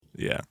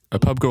Yeah. A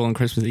pub crawl on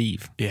Christmas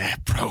Eve. Yeah,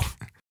 bro.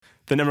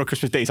 The number of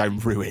Christmas days I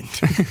ruined.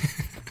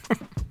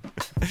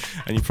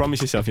 And you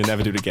promise yourself you'll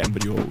never do it again,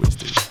 but you always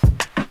do.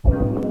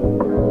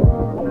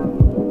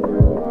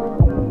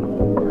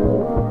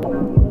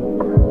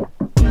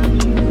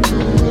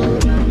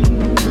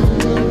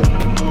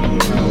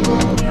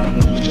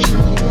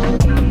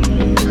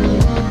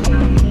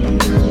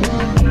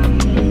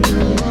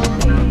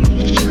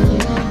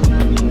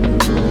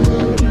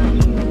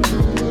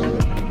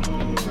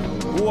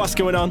 What's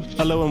going on?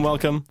 Hello and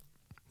welcome.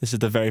 This is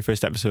the very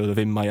first episode of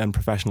In My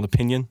Unprofessional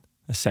Opinion,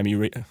 a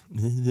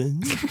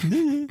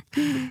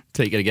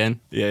Take it again.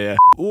 Yeah.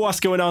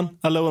 What's going on?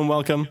 Hello and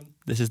welcome.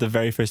 This is the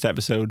very first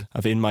episode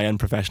of In My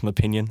Unprofessional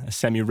Opinion, a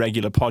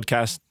semi-regular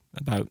podcast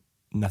about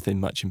nothing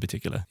much in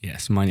particular.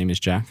 Yes, my name is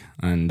Jack,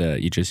 and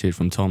you just heard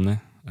from Tom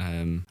there.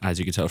 As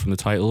you can tell from the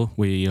title,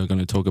 we are going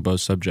to talk about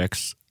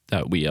subjects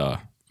that we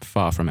are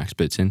far from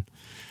experts in.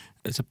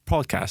 It's a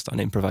podcast on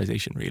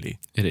improvisation, really.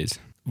 It is.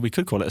 We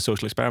could call it a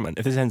social experiment.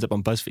 If this ends up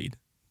on BuzzFeed,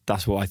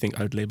 that's what I think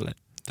I would label it.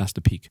 That's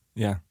the peak.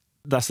 Yeah.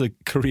 That's the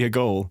career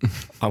goal.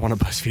 I want a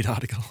BuzzFeed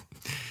article.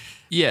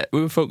 Yeah, we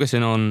were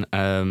focusing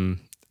on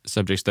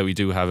subjects that we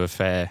do have a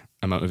fair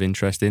amount of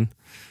interest in.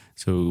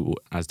 So,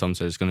 as Tom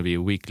said, it's going to be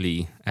a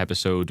weekly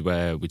episode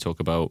where we talk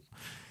about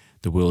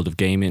the world of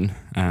gaming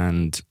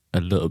and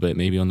a little bit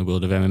maybe on the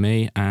world of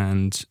MMA.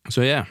 And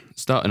so, yeah,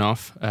 starting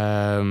off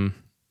on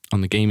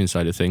the gaming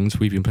side of things,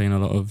 we've been playing a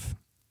lot of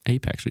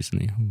Apex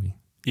recently, haven't we?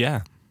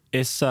 Yeah.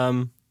 It's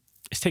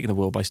taken the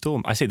world by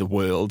storm. I say the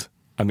world.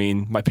 I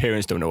mean, my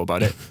parents don't know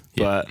about it,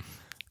 Yeah. but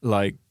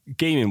like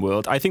gaming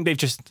world, I think they've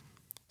just...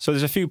 So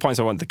there's a few points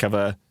I want to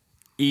cover,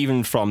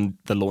 even from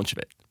the launch of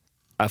it,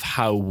 of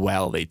how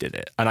well they did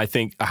it. And I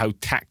think how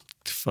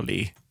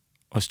tactfully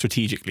or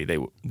strategically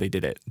they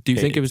did it. Do you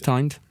think it was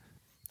timed?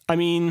 I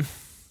mean,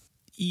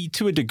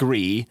 to a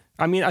degree.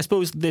 I mean, I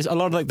suppose there's a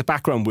lot of like the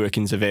background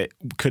workings of it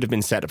could have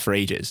been set up for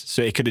ages.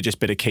 So it could have just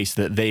been a case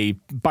that they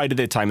bided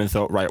their time and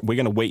thought, right, we're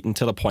going to wait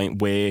until a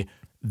point where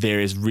there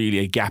is really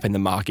a gap in the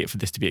market for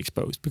this to be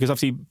exposed. Because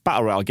obviously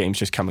Battle Royale games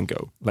just come and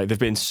go. Like there've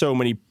been so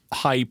many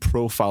high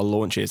profile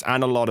launches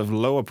and a lot of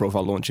lower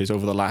profile launches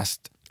over the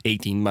last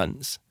 18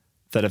 months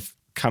that have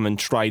come and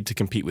tried to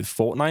compete with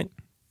Fortnite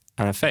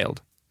and have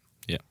failed.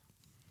 Yeah.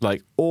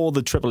 Like all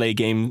the AAA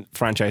game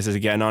franchises are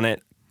getting on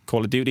it.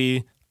 Call of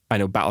Duty, I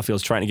know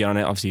Battlefield's trying to get on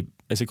it. Obviously,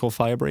 is it called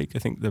Firebreak? I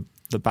think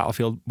the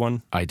Battlefield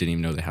one. I didn't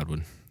even know they had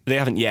one. They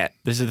haven't yet.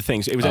 This is the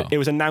thing. So it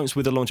was announced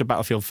with the launch of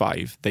Battlefield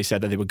 5. They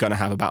said that they were going to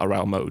have a Battle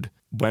Royale mode.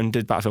 When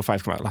did Battlefield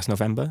 5 come out? Last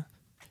November?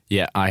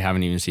 Yeah, I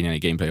haven't even seen any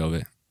gameplay of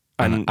it.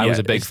 And I was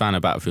a big fan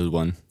of Battlefield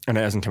 1. And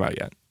it hasn't come out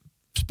yet.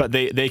 But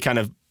they kind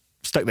of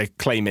stuck their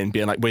claim in,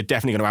 being like, we're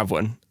definitely going to have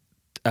one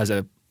as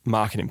a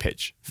marketing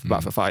pitch for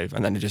Battlefield 5.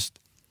 And then it just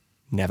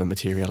never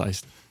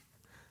materialized.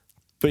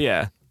 But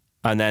yeah.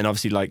 And then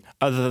obviously, like,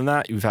 other than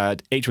that, you've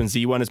had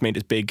H1Z1 has made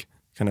its big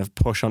kind of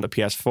push onto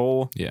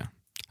PS4. Yeah.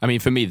 I mean,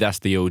 for me, that's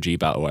the OG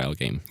Battle Royale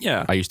game.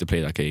 Yeah. I used to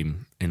play that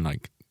game in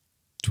like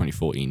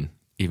 2014,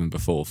 even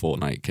before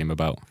Fortnite came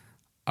about.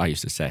 I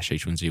used to sesh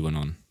H1Z1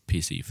 on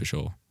PC for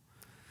sure.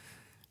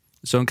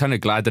 So I'm kind of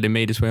glad that it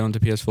made its way onto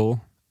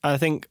PS4. I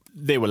think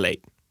they were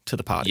late to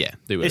the party. Yeah,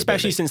 they were.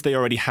 Especially since they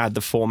already had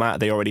the format,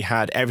 they already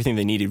had everything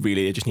they needed,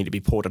 really. It just needed to be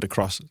ported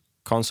across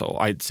console.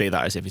 I'd say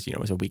that as if it's,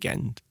 as a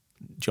weekend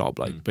job,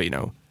 like,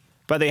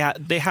 but they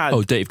had.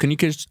 Oh, Dave, can you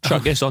just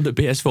chuck this onto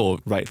PS4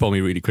 right for me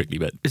really quickly?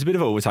 But it's a bit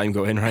of overtime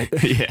going, right?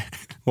 Yeah,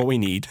 what we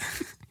need.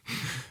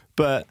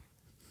 But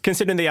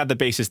considering they had the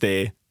basis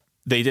there,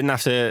 they didn't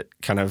have to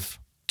kind of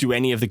do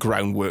any of the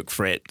groundwork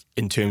for it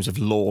in terms of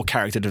lore,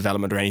 character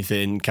development, or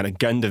anything, kind of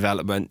gun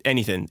development,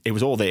 anything. It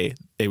was all there.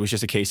 It was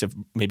just a case of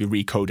maybe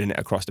recoding it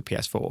across the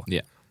PS4.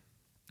 Yeah.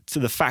 So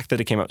the fact that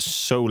it came out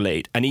so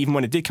late, and even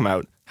when it did come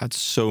out, had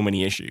so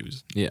many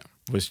issues. Yeah.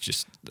 Was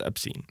just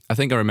obscene. I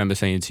think I remember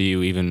saying to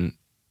you, even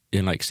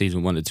in like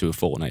season 1 or 2 of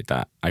Fortnite,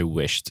 that I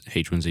wished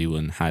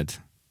H1Z1 had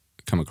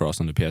come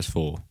across on the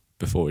PS4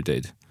 before it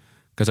did.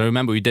 Because I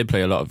remember we did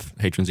play a lot of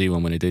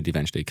H1Z1 when it did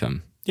eventually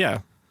come. Yeah.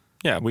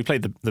 Yeah, we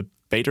played the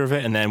beta of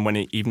it, and then when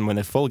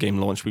the full game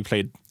launched, we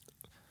played,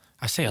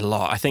 I say a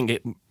lot, I think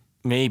it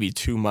maybe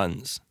 2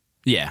 months.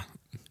 Yeah,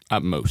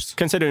 at most.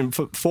 Considering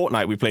for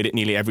Fortnite, we played it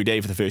nearly every day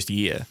for the first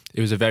year.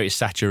 It was a very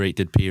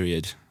saturated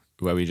period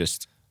where we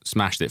just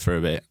smashed it for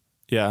a bit.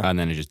 Yeah. And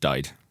then it just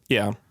died.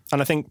 Yeah.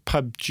 And I think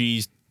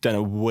PUBG's done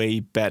a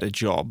way better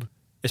job,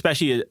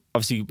 especially,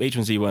 obviously,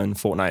 H1Z1,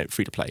 Fortnite,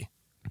 free to play.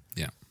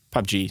 Yeah.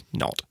 PUBG,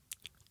 not.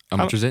 How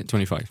much was it?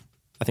 25?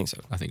 I think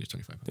so. I think it's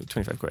 25.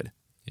 25 quid.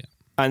 Yeah.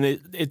 And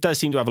it does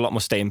seem to have a lot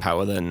more staying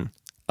power than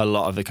a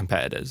lot of the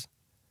competitors,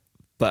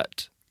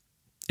 but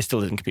it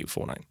still didn't compete with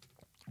Fortnite.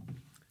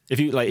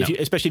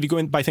 Especially if you go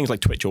in by things like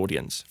Twitch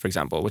audience, for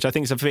example, which I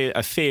think is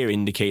a fair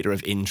indicator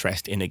of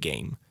interest in a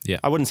game. Yeah.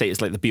 I wouldn't say it's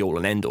like the be all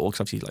and end all,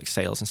 because obviously like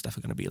sales and stuff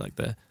are going to be like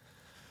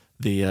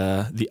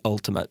the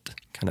ultimate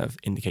kind of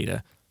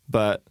indicator.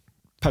 But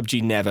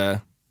PUBG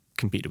never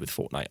competed with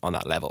Fortnite on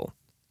that level.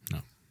 No,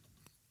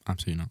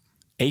 absolutely not.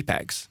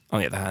 Apex, on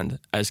the other hand,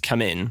 has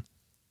come in,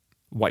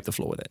 wiped the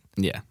floor with it.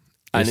 Yeah.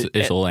 And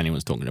It's all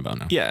anyone's talking about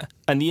now. Yeah.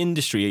 And the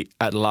industry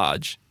at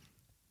large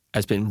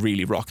has been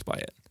really rocked by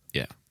it.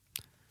 Yeah.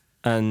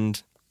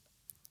 And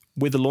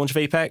with the launch of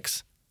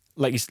Apex,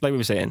 like we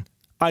were saying,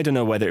 I don't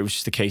know whether it was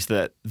just the case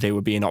that they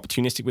were being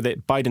opportunistic with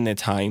it, biding their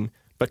time,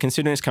 but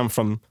considering it's come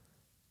from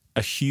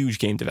a huge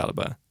game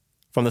developer,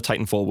 from the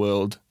Titanfall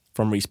world,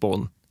 from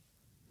Respawn,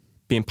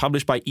 being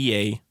published by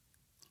EA,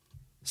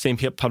 same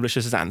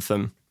publishers as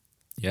Anthem,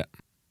 Yeah.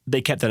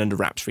 they kept that under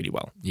wraps really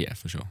well. Yeah,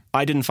 for sure.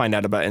 I didn't find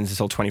out about it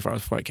until 24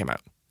 hours before it came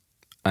out.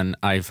 And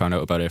I found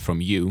out about it from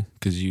you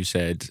because you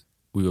said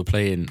we were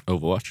playing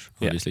Overwatch,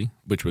 obviously,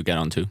 which we'll get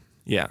onto.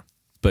 Yeah.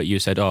 But you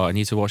said, I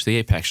need to watch the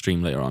Apex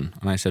stream later on.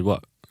 And I said,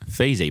 what?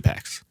 FaZe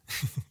Apex?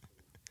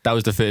 That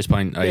was the first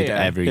point I'd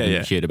ever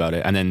even heard about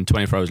it. And then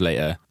 24 hours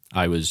later,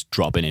 I was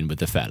dropping in with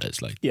the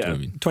fellas. Like, you know what I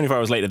mean? 24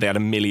 hours later, they had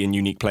 1 million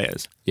unique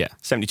players. Yeah.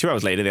 72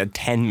 hours later, they had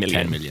 10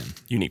 million, 10 million.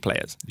 unique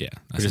players. Yeah.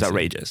 Which is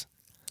outrageous.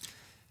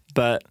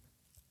 But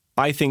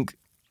I think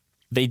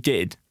they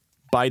did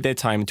bide their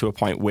time to a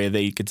point where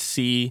they could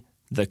see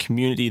the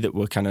community that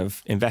were kind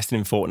of invested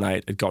in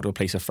Fortnite had got to a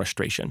place of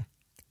frustration.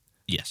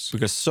 Yes.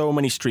 Because so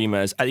many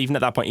streamers, even at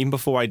that point, even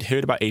before I'd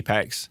heard about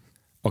Apex,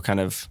 or kind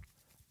of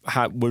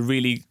were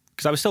really,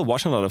 because I was still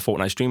watching a lot of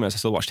Fortnite streamers. I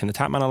still watched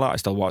TimTheTatman a lot. I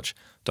still watch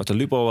Dr.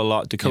 Lupo a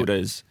lot,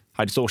 Dakotas,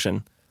 High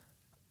Distortion.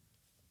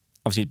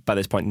 Obviously, by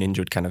this point, Ninja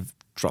had kind of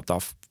dropped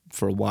off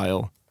for a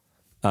while.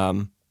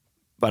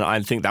 But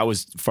I think that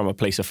was from a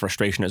place of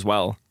frustration as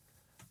well.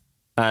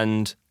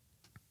 And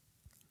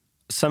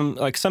some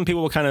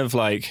people were kind of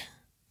like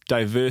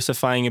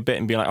diversifying a bit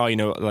and being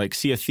like, like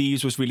Sea of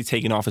Thieves was really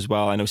taking off as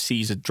well. I know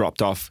Seas had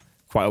dropped off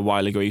quite a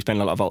while ago. He was playing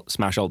a lot of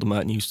Smash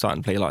Ultimate and he was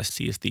starting to play a lot of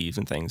Sea of Thieves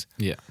and things.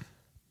 Yeah.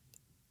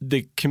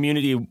 The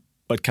community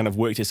had kind of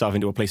worked itself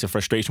into a place of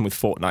frustration with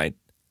Fortnite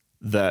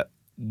that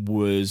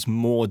was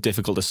more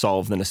difficult to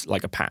solve than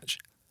a patch.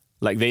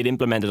 Like they'd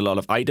implemented a lot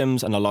of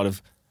items and a lot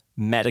of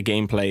meta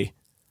gameplay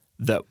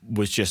that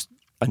was just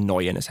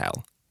annoying as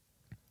hell.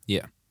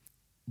 Yeah.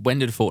 When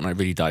did Fortnite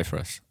really die for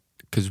us?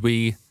 Because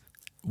we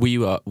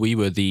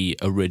were the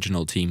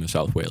original team of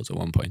South Wales at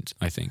one point,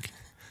 I think.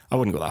 I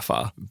wouldn't go that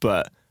far,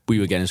 but we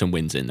were getting some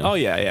wins in though. Oh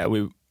yeah.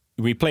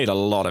 We played a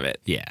lot of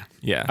it. Yeah.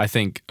 Yeah. I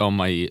think on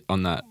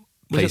that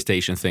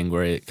PlayStation thing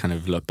where it kind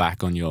of looked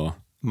back on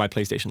my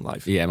PlayStation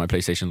Live. Yeah, my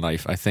PlayStation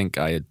Live. I think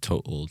I had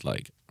totaled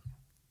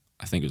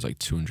I think it was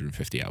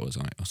 250 hours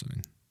on it or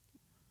something.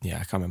 Yeah,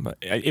 I can't remember.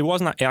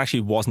 It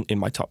actually wasn't in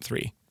my top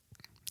 3.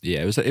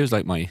 Yeah, it was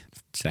like my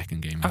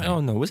second game. Oh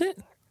no, was it?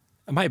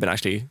 It might have been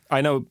actually.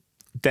 I know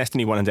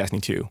Destiny 1 and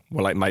Destiny 2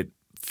 were like my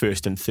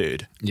first and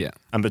third. Yeah.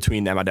 And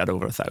between them, I'd had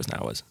over 1,000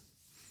 hours.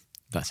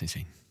 That's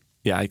insane.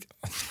 Yeah, I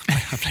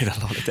played a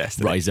lot of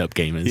Destiny. Rise up,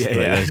 gamers.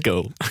 Yeah, Let's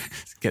go.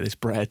 Let's get this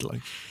bread.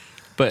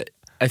 But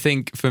I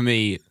think for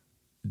me,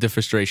 the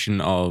frustration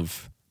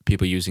of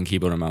people using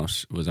keyboard and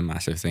mouse was a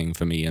massive thing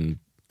for me, and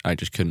I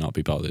just could not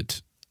be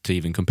bothered to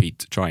even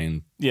try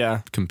and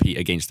compete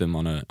against them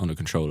on a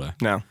controller.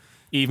 No.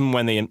 Even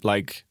when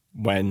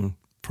when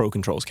Pro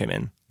Controls came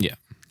in. Yeah.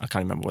 I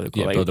can't remember what they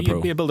call it. Builder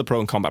Pro. Yeah, Builder Pro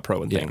and Combat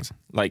Pro and things.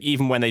 Like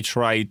even when they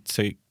tried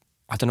to,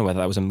 I don't know whether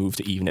that was a move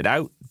to even it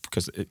out,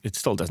 because it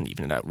still doesn't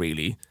even it out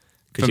really.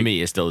 For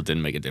me, it still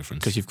didn't make a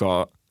difference. Because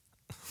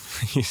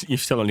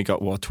you've still only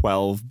got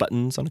 12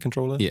 buttons on a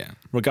controller. Yeah.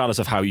 Regardless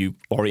of how you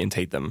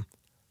orientate them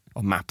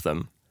or map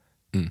them,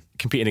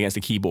 competing against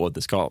a keyboard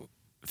that's got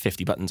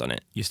 50 buttons on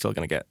it, you're still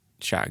going to get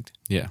shagged.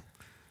 Yeah.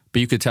 But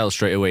you could tell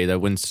straight away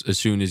that as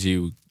soon as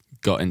you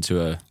got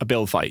into a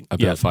build fight,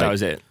 that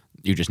was it.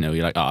 You just know,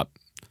 you're like,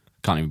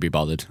 can't even be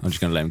bothered. I'm just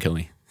going to let him kill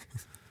me.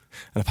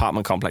 An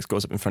apartment complex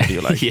goes up in front of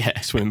you, like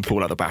swimming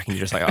pool at the back, and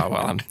you're just like,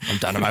 I'm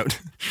done, I'm out.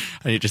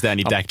 And you're just there on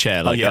your deck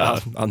chair, like,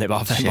 I'll nip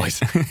off them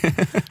boys.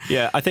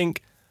 Yeah, I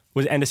think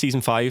was it end of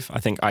season 5. I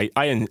think I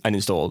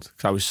uninstalled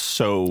because I was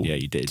so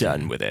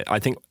done with it. I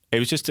think it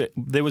was just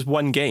there was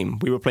one game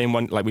we were playing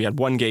we had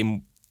one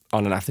game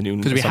on an afternoon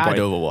because we had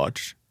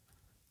Overwatch,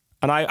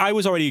 and I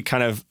was already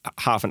kind of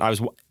I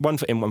was one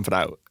foot in, one foot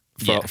out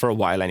for a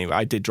while anyway.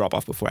 I did drop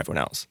off before everyone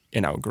else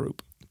in our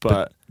group,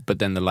 but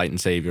then the light and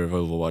savior of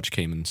Overwatch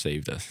came and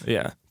saved us.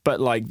 Yeah. But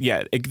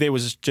there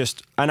was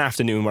just an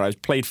afternoon where I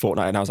played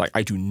Fortnite and I was like,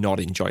 I do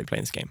not enjoy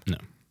playing this game. No.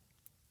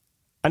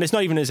 And it's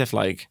not even as if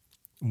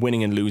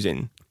winning and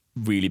losing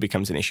really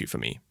becomes an issue for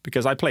me,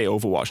 because I play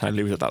Overwatch and I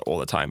lose at that all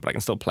the time, but I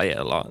can still play it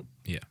a lot.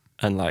 Yeah.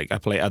 And I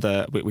play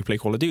we play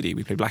Call of Duty,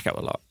 we play Blackout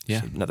a lot.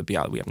 Yeah. Another BR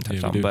that we haven't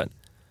touched on, but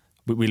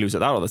we lose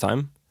at that all the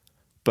time.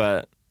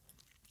 But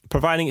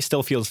providing it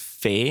still feels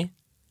fair,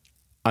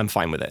 I'm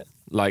fine with it.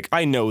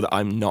 I know that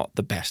I'm not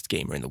the best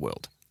gamer in the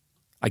world.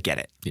 I get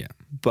it. Yeah.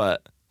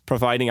 But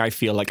providing I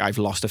feel like I've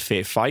lost a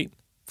fair fight,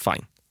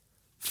 fine.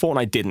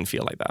 Fortnite didn't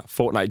feel like that.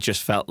 Fortnite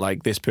just felt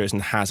like this person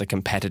has a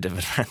competitive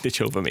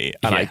advantage over me,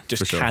 and I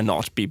just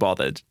cannot be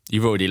bothered.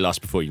 You've already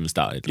lost before you even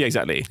started. Yeah,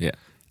 exactly. Yeah.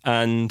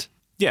 And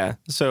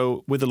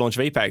so with the launch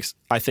of Apex,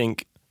 I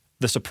think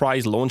the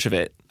surprise launch of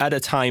it at a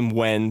time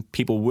when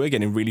people were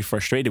getting really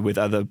frustrated with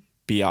other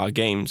BR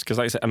games, because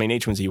like I said,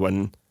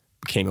 H1Z1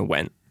 came and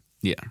went.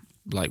 Yeah.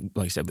 like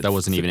I said, That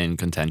wasn't even in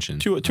contention.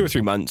 two or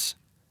 3 months.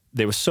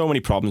 There were so many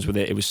problems with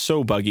it. It was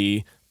so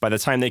buggy. By the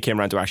time they came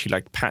around to actually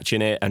like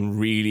patching it and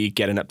really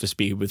getting up to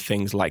speed with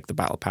things like the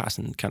battle pass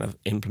and kind of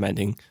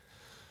implementing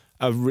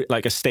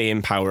a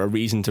stay-in power, a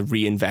reason to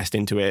reinvest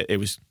into it, it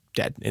was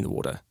dead in the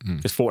water.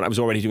 Because Fortnite was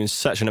already doing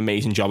such an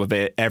amazing job of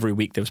it. Every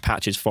week there was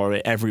patches for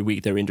it. Every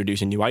week they were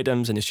introducing new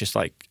items, and it's just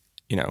like,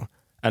 you know,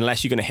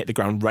 unless you're going to hit the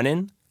ground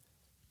running,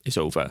 it's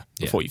over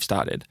before you've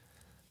started.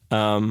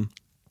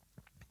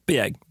 But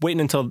yeah,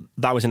 waiting until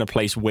that was in a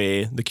place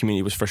where the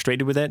community was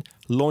frustrated with it,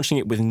 launching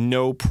it with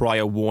no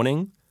prior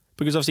warning,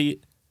 because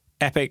obviously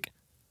Epic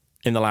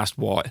in the last,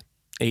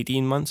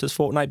 18 months has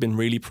Fortnite been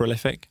really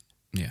prolific?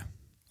 Yeah.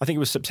 I think it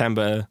was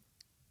September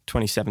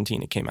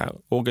 2017 it came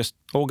out. August,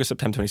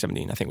 September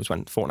 2017, I think was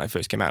when Fortnite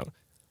first came out.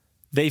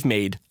 They've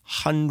made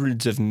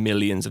hundreds of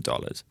millions of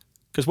dollars.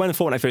 Because when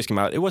Fortnite first came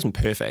out, it wasn't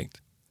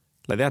perfect.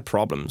 Like, they had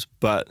problems,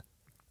 but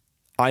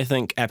I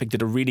think Epic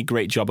did a really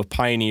great job of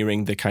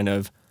pioneering the kind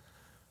of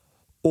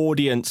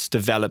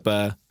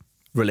audience-developer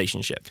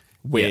relationship,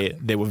 where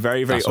they were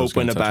very, very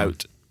open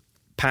about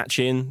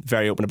patching,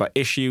 very open about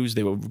issues.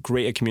 They were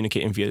great at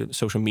communicating via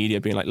social media,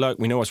 being like, look,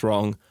 we know what's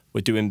wrong.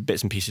 We're doing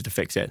bits and pieces to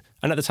fix it.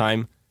 And at the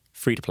time,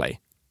 free to play.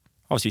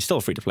 Obviously,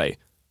 still free to play.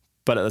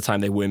 But at the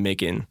time, they were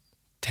making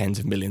tens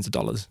of millions of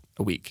dollars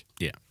a week.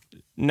 Yeah.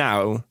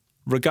 Now,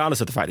 regardless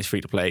of the fact it's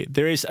free to play,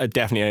 there is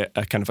definitely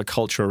a kind of a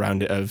culture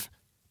around it of,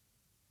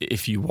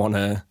 if you want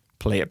to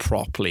play it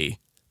properly,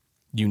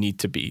 you need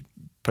to be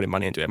putting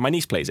money into it. My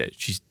niece plays it.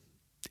 She's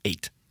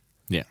 8.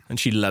 Yeah. And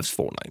she loves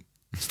Fortnite.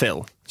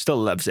 Still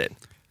loves it.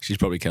 She's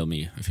probably killed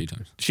me a few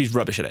times. She's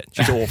rubbish at it.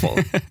 She's awful.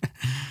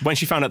 When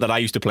she found out that I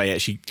used to play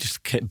it, she just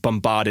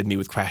bombarded me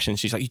with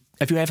questions. She's like,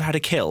 have you ever had a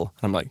kill?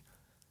 And I'm like,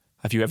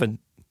 have you ever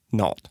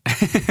not?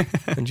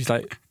 And she's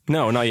like,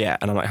 no, not yet.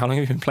 And I'm like, how long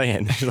have you been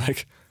playing? She's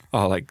like,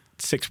 like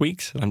 6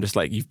 weeks. And I'm just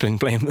like, you've been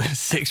playing for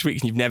 6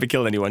 weeks and you've never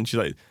killed anyone. She's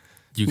like,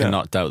 you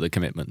cannot doubt the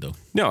commitment, though.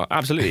 No,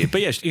 absolutely.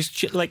 But yeah,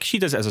 she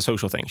does it as a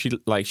social thing.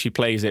 She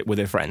plays it with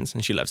her friends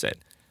and she loves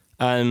it.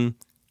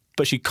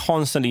 But she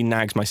constantly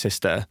nags my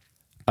sister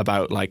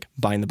about like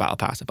buying the battle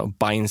pass, about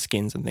buying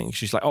skins and things.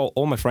 She's like, oh,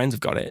 all my friends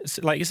have got it.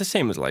 It's the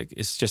same as like,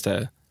 it's just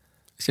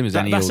same as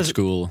any old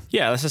school.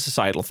 Yeah, that's a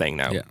societal thing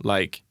now. Yeah.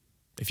 Like,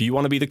 if you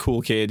want to be the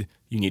cool kid,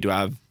 you need to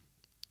have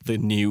the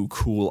new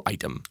cool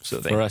item sort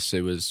of thing. For us,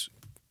 it was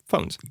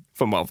phones.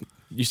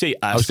 You say us.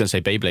 I was going to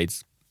say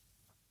Beyblades.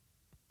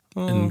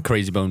 And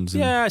Crazy Bones.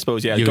 And I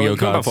suppose, yeah. Yu-Gi-Oh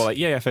cards.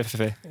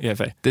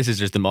 Fair. This is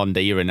just the modern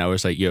day era now.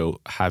 It's like, yo,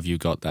 have you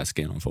got that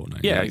skin on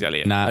Fortnite? Yeah,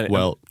 exactly. Nah,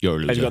 you're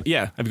a loser. Have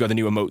you got the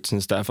new emotes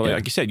and stuff?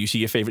 Like you said, you see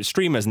your favorite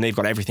streamers and they've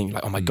got everything. You're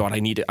like, oh my God,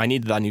 I need it. I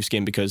needed that new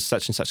skin because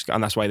such and such.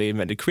 And that's why they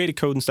invented creator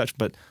code and such.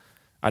 But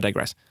I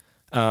digress.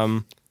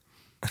 Doing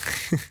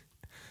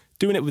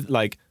it with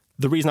like,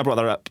 the reason I brought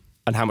that up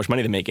and how much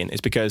money they're making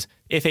is because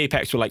if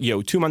Apex were like,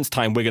 yo, 2 months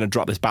time, we're going to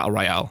drop this battle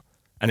royale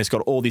and it's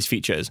got all these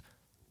features,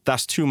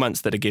 that's 2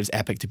 months that it gives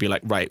Epic to be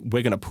like, right,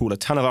 we're going to pool a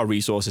ton of our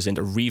resources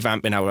into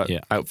revamping our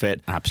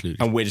outfit.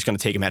 Absolutely. And we're just going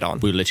to take them head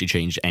on. We'll literally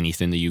change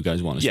anything that you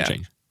guys want us to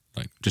change.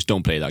 Like, just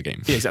don't play that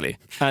game. Yeah, exactly.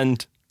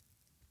 And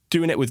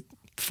doing it with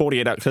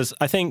 48 hours, because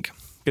I think,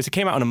 because it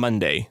came out on a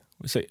Monday,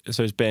 so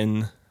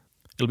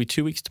it'll be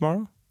 2 weeks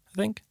tomorrow, I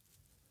think.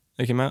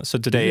 It came out. So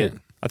today,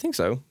 I think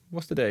so.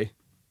 What's the day?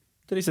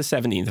 Today's the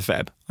 17th of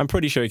Feb. I'm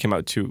pretty sure it came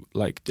out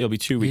it'll be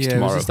 2 weeks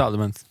tomorrow. Yeah, it was the start of the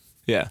month.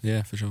 Yeah.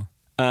 Yeah, for sure.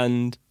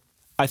 And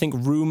I think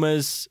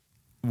rumors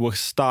were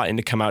starting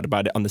to come out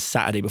about it on the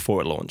Saturday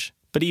before it launched.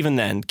 But even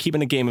then,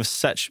 keeping a game of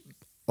such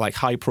like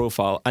high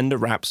profile under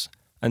wraps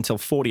until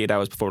 48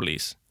 hours before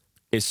release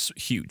is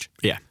huge.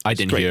 Yeah, I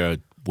didn't hear a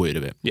word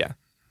of it. Yeah.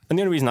 And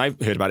the only reason I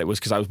heard about it was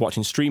because I was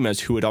watching streamers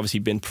who had obviously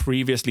been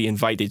previously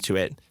invited to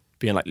it,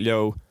 being like,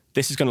 yo,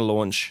 this is going to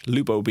launch.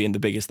 Lupo being the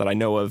biggest that I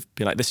know of,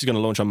 being like, this is going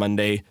to launch on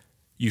Monday.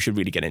 You should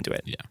really get into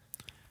it. Yeah.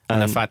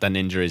 And the fact that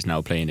Ninja is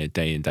now playing it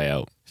day in, day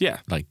out. Yeah.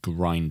 Like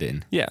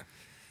grinding. Yeah.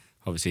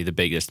 Obviously the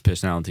biggest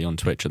personality on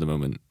Twitch at the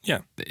moment. Yeah.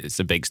 It's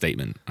a big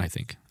statement, I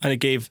think. And it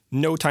gave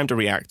no time to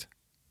react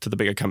to the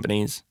bigger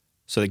companies.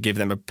 So they gave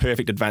them a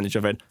perfect advantage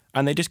of it.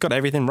 And they just got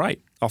everything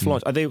right off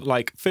launch. They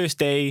like, first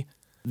day,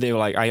 they were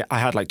like, I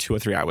had like 2 or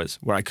 3 hours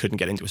where I couldn't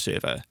get into a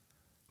server,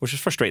 which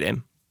was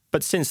frustrating.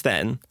 But since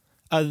then,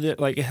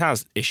 like it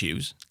has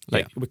issues.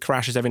 Like it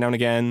crashes every now and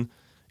again.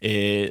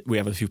 We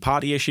have a few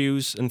party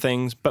issues and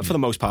things. But for the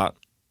most part,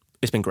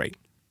 it's been great.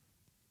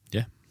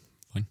 Yeah,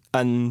 fine.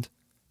 And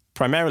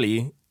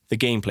primarily, the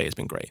gameplay has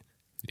been great.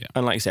 Yeah.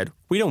 And like I said,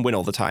 we don't win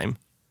all the time.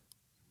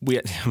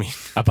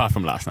 Apart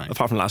from last night.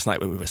 Apart from last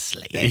night when we were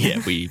slaying.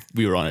 Yeah, we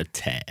were on a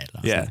tear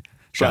last night.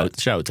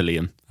 Shout out to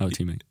Liam, our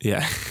teammate.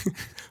 Yeah.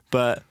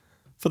 But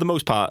for the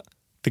most part,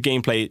 the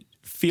gameplay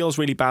feels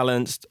really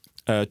balanced.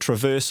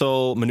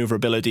 Traversal,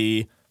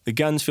 maneuverability. The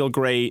guns feel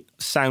great.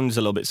 Sounds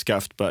a little bit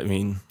scuffed, but I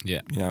mean,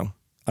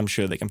 I'm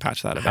sure they can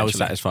patch that eventually.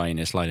 How satisfying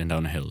is sliding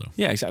down a hill, though?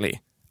 Yeah,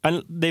 exactly.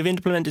 And they've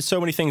implemented so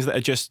many things that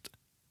are just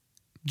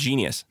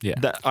genius. Yeah.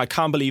 That I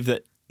can't believe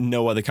that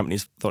no other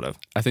companies thought of.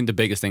 I think the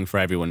biggest thing for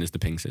everyone is the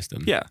ping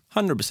system. Yeah,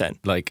 100%.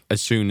 Like,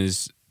 as soon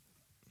as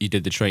you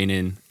did the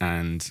training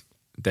and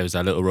there was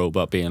that little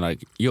robot being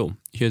like, yo,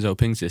 here's our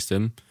ping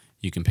system.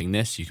 You can ping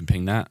this, you can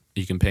ping that.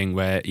 You can ping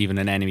where even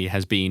an enemy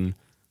has been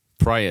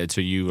prior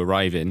to you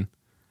arriving.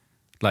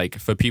 Like,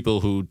 for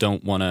people who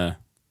don't want to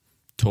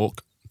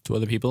talk to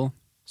other people.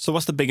 So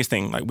what's the biggest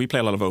thing? Like, we play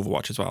a lot of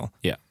Overwatch as well.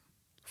 Yeah.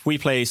 We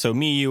play, so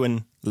me, you,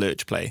 and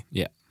Lurch play.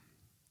 Yeah.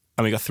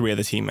 And we got 3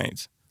 other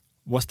teammates.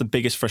 What's the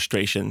biggest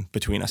frustration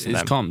between us and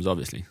It's them? comms,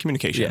 obviously.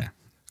 Communication. Yeah.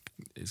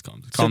 It's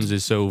comms. Comms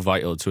is so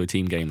vital to a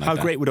team game like How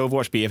that. great would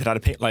Overwatch be if it had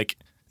a ping, like,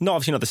 not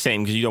obviously not the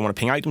same because you don't want to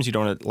ping items, you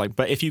don't want to, like,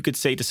 but if you could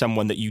say to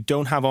someone that you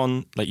don't have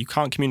on, like, you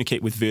can't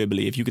communicate with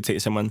verbally, if you could say to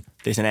someone,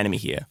 there's an enemy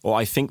here, or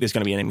I think there's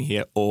going to be an enemy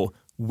here, or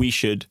we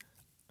should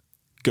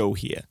go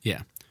here.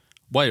 Yeah.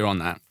 While you're on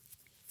that,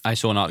 I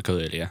saw an article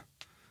earlier,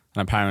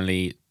 and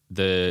apparently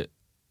the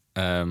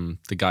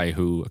guy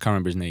who, I can't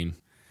remember his name,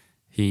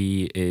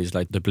 he is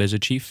like the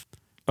Blizzard chief,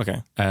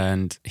 Okay.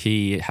 and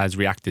he has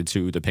reacted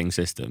to the ping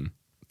system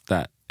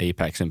that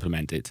Apex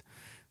implemented.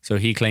 So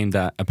he claimed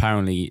that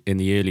apparently in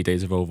the early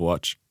days of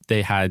Overwatch,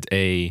 they had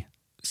a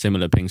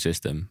similar ping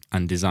system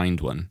and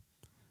designed one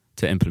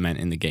to implement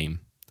in the game.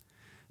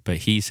 But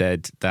he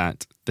said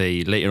that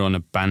they later on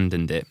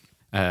abandoned it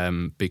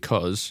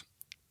because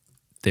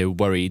they were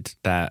worried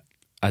that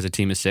as a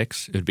team of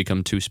 6, it would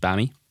become too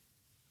spammy,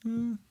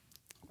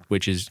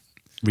 which is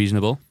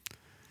reasonable.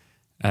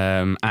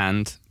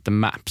 And the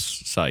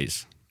map's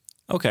size.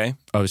 Okay.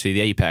 Obviously,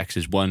 the Apex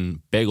is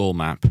one big old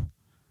map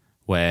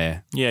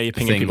where Yeah, you're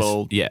pinging things,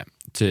 people. yeah,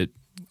 to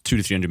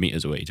 200 to 300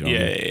 meters away. Do you know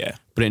what I mean? Yeah.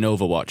 But in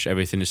Overwatch,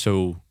 everything is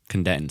so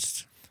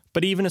condensed.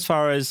 But even as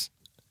far as,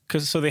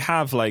 because so they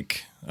have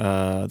like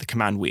the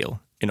command wheel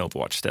in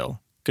Overwatch still,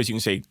 because you can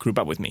say group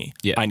up with me.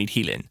 Yeah. I need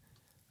healing.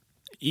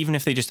 Even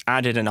if they just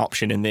added an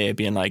option in there,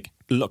 being like,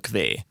 look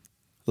there,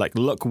 like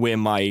look where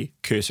my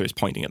cursor is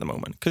pointing at the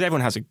moment, because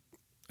everyone has a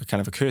kind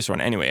of a cursor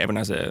on it anyway. Everyone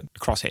has a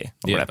crosshair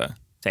or Yeah. whatever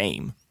to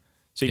aim.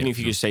 So even Yeah, if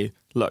you just say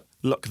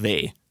look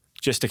there,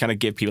 just to kind of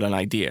give people an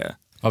idea.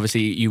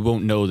 Obviously, you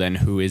won't know then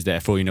who is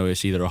there for. You know,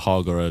 it's either a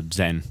hog or a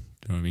Zen. Do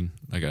you know what I mean?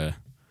 Like a.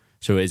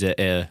 So is it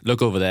a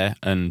look over there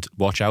and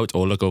watch out,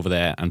 or look over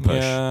there and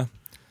push? Yeah,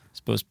 I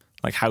suppose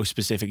like how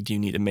specific do you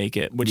need to make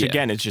it? Which Yeah.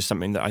 again is just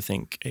something that I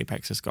think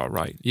Apex has got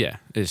right. Yeah,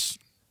 it's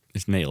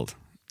nailed.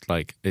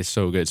 Like, it's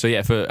so good. So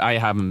yeah, I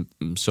haven't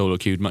solo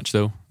queued much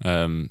though.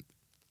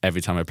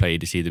 Every time I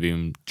played, it's either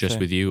been just Fair.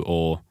 with you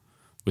or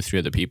with 3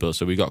 other people.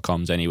 So we got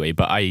comms anyway.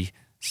 But I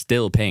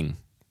still ping.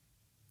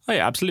 Oh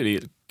yeah,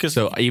 absolutely. Because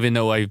So even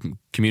though I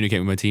communicate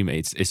with my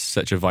teammates, it's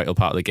such a vital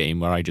part of the game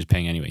where I just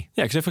ping anyway.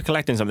 yeah, because if we're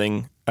collecting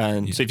something,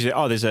 and so if you say,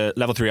 oh, there's a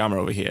level 3 armor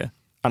over here,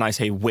 and I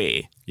say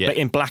where, Yeah. like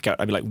in Blackout,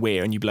 I'd be like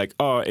where, and you'd be like,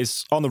 oh,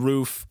 it's on the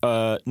roof,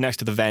 next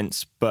to the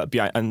vents, but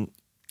behind, and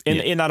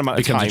in that amount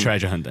of Becomes time, a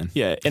treasure hunt then.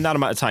 yeah, in that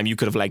amount of time, you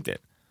could have legged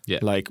it. Yeah.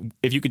 Like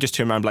if you could just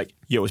turn around, and be like,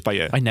 yo, it's by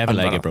you. I never and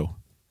leg run it, up.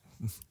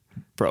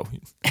 bro.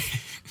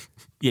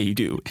 Yeah, you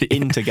do.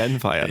 Into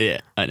gunfire.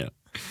 Yeah, I know.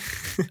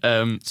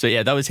 So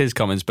yeah, that was his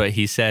comments, but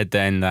he said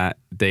then that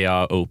they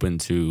are open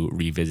to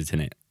revisiting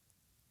it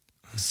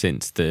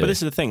since the But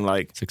this is the thing,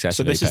 like success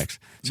so of this Apex.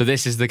 So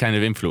this is the kind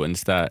of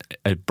influence that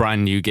a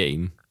brand new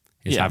game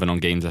is Yeah. having on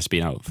games that's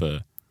been out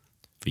for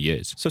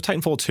years. So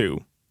Titanfall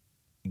 2,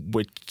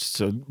 which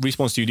so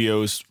Respawn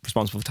Studios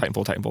responsible for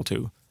Titanfall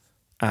 2,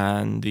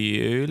 and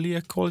the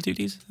earlier Call of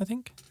Duties, I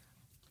think.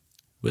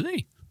 Were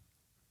they?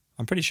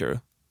 I'm pretty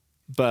sure.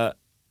 But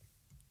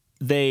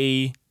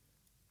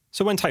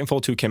so when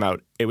Titanfall 2 came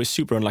out, it was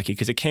super unlucky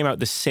because it came out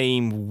the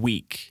same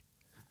week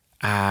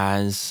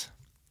as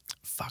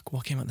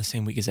what came out the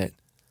same week as it?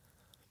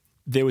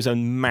 There was a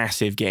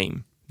massive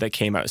game that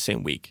came out the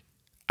same week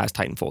as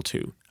Titanfall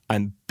 2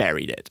 and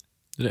buried it.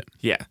 Did it?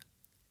 Yeah.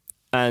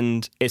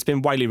 And it's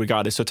been widely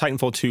regarded. So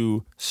Titanfall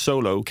 2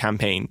 solo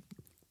campaign,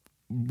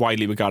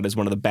 widely regarded as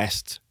one of the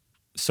best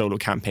solo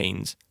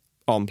campaigns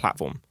on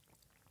platform.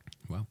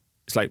 Wow.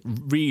 It's like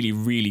really,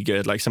 really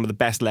good. Like some of the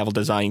best level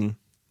design.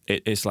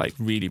 It's like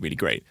really, really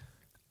great.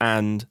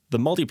 And the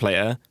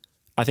multiplayer,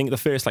 I think the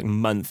first like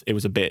month it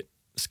was a bit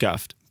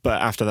scuffed. But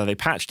after that they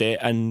patched it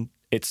and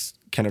it's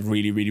kind of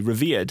really, really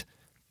revered.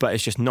 But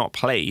it's just not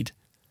played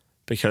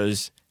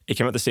because it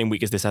came out the same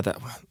week as this other.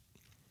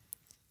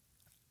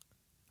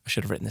 I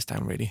should have written this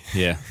down, really.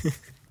 Yeah.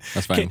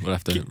 That's fine. We'll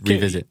have to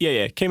revisit.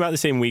 Yeah. Came out the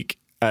same week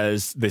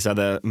as this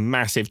other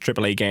massive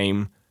AAA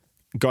game.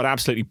 Got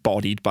absolutely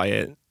bodied by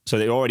it. So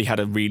they already had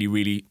a really,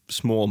 really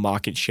small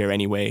market share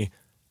anyway.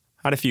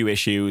 Had a few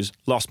issues,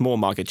 lost more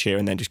market share,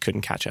 and then just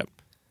couldn't catch up.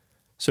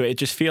 So it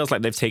just feels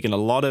like they've taken a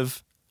lot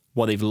of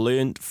what they've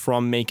learned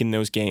from making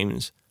those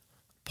games,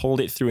 pulled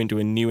it through into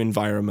a new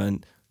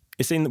environment.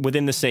 It's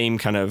within the same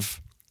kind of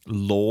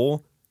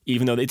lore,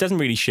 even though it doesn't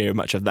really share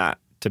much of that,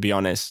 to be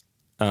honest.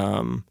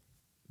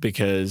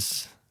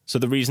 Because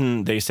the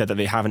reason they said that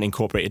they haven't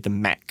incorporated the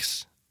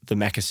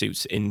mecha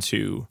suits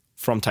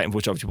from Titanfall,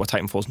 which obviously what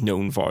Titanfall's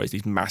known for is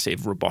these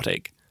massive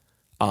robotic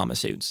armor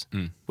suits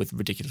with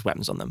ridiculous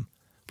weapons on them,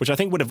 which I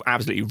think would have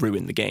absolutely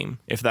ruined the game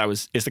if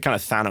it's the kind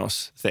of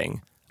Thanos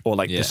thing, or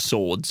like the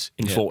swords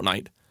in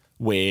Fortnite,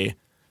 where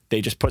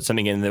they just put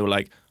something in and they were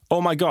like,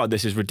 oh my god,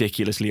 this is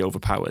ridiculously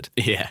overpowered.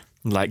 Yeah.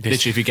 Like this,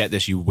 Literally, if you get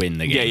this, you win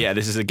the game. yeah,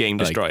 this is a game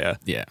destroyer.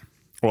 Yeah.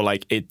 Or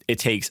like it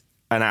takes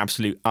an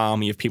absolute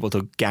army of people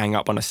to gang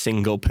up on a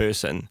single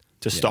person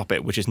to stop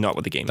it, which is not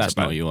what the game's That's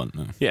about. not what you want,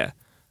 no. Yeah.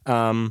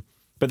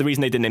 But the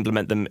reason they didn't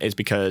implement them is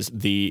because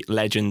the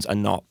legends are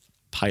not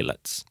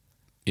pilots.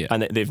 Yeah.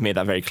 And they've made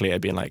that very clear,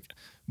 being like,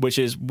 which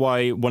is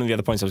why one of the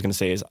other points I was going to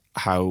say is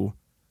how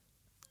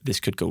this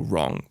could go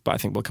wrong. But I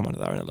think we'll come on to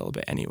that in a little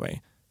bit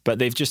anyway. But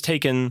they've just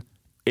taken,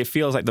 it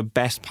feels like the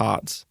best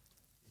parts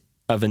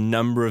of a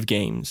number of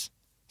games.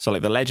 So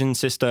like the legend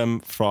system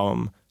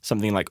from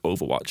something like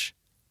Overwatch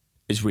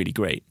is really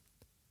great.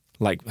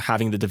 Like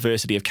having the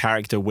diversity of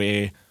character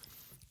where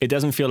it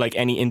doesn't feel like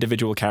any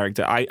individual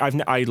character. I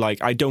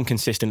don't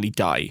consistently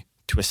die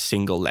to a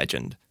single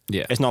legend.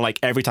 Yeah. It's not like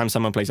every time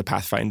someone plays a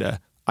Pathfinder,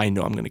 I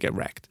know I'm going to get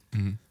wrecked.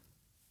 Mm-hmm.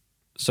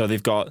 So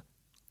they've got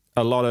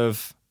a lot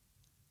of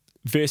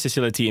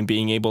versatility in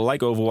being able,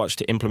 like Overwatch,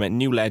 to implement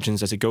new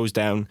legends as it goes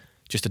down,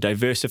 just to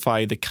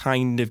diversify the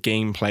kind of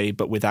gameplay,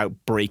 but without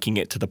breaking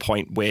it to the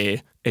point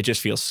where it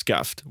just feels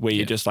scuffed, where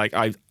you're just like,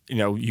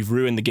 you've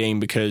ruined the game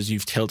because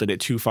you've tilted it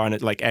too far,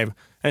 and and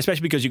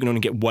especially because you can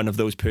only get one of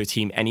those per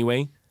team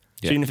anyway.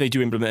 So even if they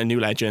do implement a new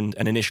legend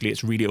and initially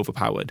it's really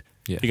overpowered,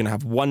 you're going to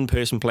have one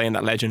person playing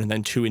that legend and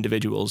then two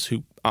individuals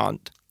who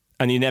aren't.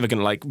 And you're never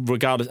going to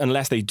regardless,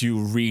 unless they do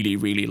really,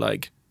 really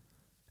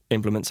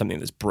implement something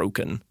that's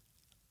broken,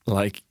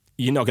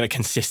 you're not going to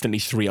consistently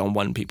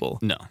 3-on-1 people.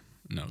 No,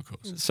 of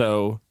course.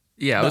 So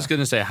yeah, I was going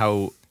to say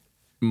how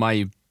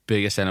my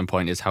biggest selling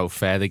point is how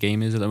fair the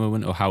game is at the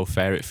moment, or how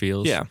fair it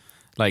feels. Yeah.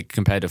 Like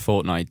compared to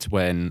Fortnite,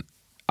 when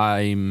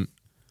I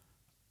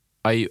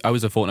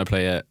was a Fortnite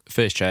player,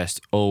 first chest,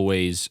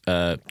 always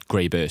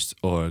grey burst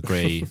or a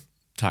grey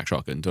tac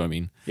shotgun, do you know what I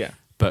mean? Yeah.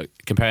 But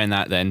comparing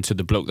that then to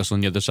the bloke that's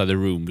on the other side of the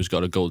room who's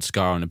got a gold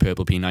scar and a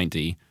purple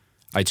P90,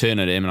 I turn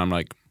at him and I'm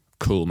like,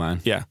 cool,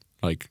 man. Yeah.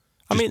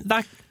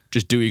 Just,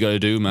 just do what you got to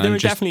do, man. There are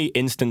definitely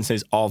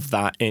instances of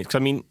that.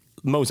 Because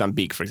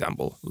Mozambique, for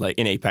example, like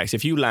in Apex,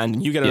 if you land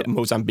and you get a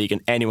Mozambique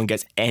and anyone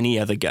gets any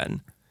other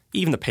gun,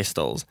 even the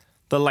pistols,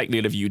 the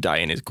likelihood of you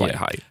dying is quite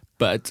high.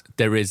 But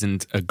there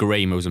isn't a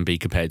grey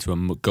Mozambique compared to a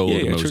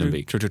gold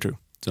Mozambique. True.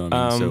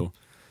 So,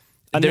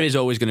 and there is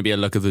always going to be a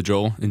luck of the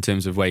draw in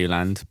terms of where you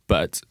land,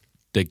 but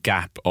the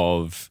gap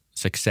of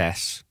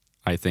success,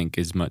 I think,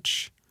 is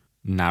much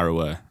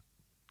narrower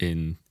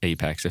in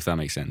Apex, if that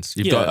makes sense.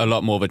 You've got a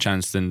lot more of a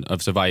chance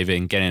of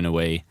surviving, getting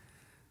away,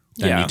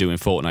 than you do in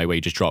Fortnite, where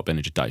you just drop in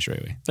and just die straight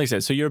away. Like I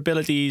said, so your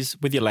abilities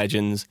with your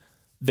legends,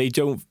 they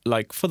don't,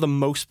 for the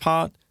most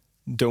part,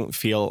 don't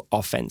feel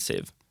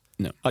offensive.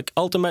 No. Like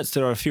ultimates,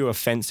 there are a few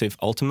offensive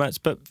ultimates,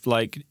 but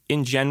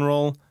in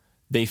general,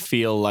 they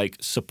feel like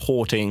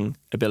supporting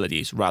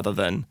abilities rather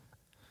than.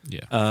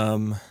 Yeah.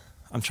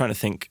 I'm trying to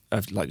think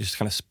of just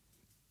kind of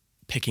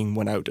picking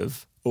one out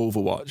of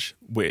Overwatch,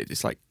 where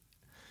it's like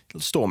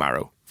Storm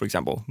Arrow, for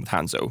example, with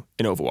Hanzo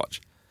in Overwatch.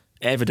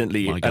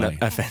 Evidently, an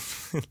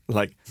offense.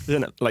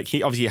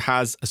 He obviously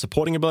has a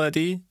supporting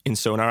ability in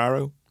Sonar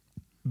Arrow,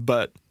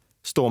 but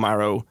Storm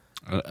Arrow.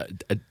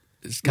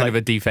 It's kind of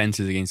a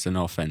defensive against an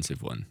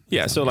offensive one.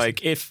 Yeah, so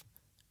if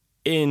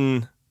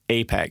in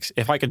Apex,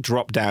 if I could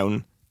drop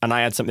down and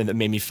I had something that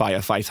made me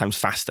fire 5 times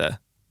faster,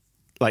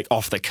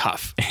 off the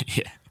cuff.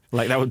 Yeah.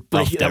 That would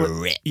break. That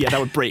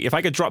would break. If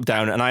I could drop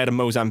down and I had a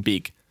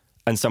Mozambique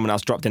and someone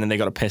else dropped in and they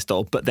got a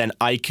pistol, but then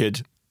I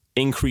could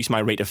increase my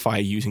rate of fire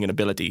using an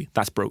ability,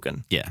 that's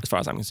broken. Yeah. As far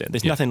as I'm concerned.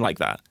 There's nothing like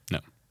that. No.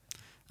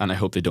 And I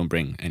hope they don't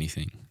bring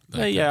anything.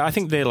 I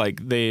think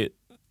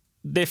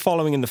they're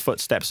following in the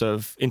footsteps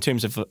of, in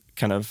terms of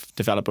kind of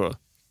developer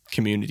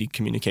community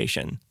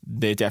communication,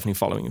 they're definitely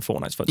following in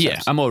Fortnite's footsteps.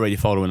 Yeah, I'm already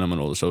following them on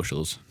all the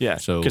socials. Yeah,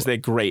 because they're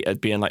great at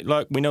being like,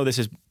 look, we know this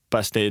is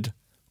busted.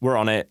 We're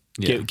on it.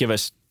 Yeah. Give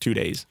us 2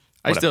 days.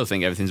 I still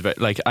think everything's very,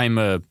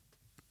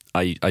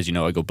 as you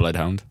know, I go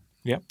Bloodhound.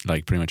 Yeah.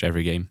 Pretty much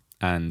every game.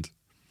 And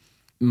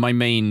my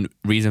main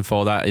reason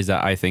for that is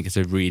that I think it's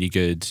a really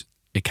good,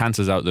 it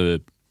cancels out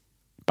the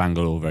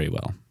Bangalore very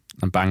well.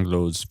 And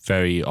Bangalore's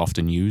very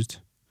often used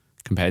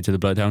compared to the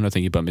Bloodhound. I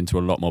think you bump into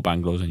a lot more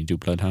Bangalores than you do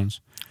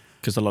Bloodhounds.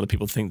 Because a lot of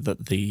people think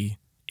that the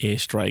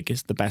airstrike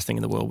is the best thing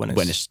in the world when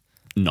it's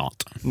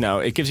not. No,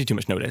 it gives you too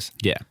much notice.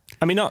 Yeah.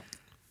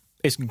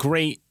 It's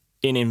great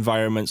in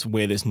environments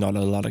where there's not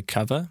a lot of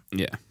cover.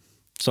 Yeah.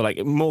 So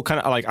more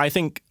kind of I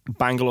think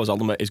Bangalore's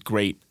ultimate is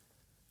great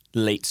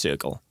late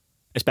circle,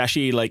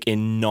 especially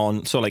in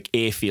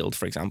airfield,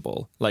 for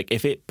example.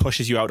 If it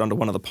pushes you out onto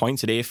one of the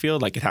points at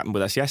airfield, like it happened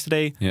with us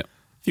yesterday. Yeah.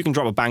 If you can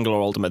drop a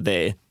Bangalore ultimate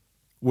there,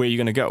 where are you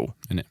going to go?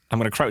 I'm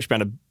going to crouch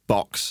behind a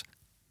box.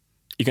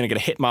 You're going to get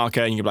a hit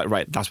marker and you're like,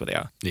 right, that's where they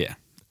are. Yeah.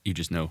 You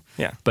just know.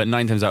 Yeah. But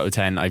 9 times out of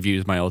 10, I've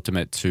used my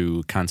ultimate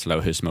to cancel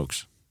out her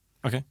smokes.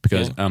 Okay.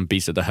 Because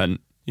Beast at the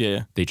Hunt,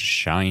 they just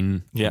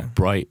shine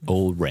bright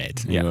old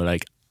red. And you're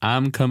like,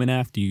 I'm coming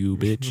after you,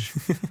 bitch.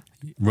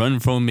 Run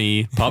from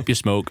me, pop your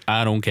smoke,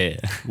 I don't care.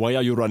 Why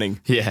are you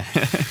running? Yeah.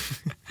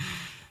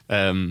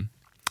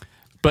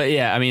 But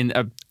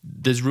yeah,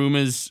 there's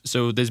rumors,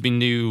 so there's been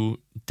new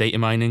data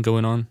mining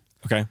going on.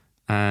 Okay.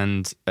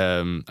 And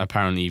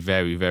apparently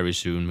very, very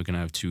soon we're going to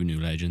have 2 new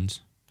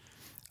legends.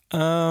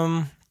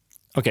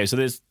 Okay, so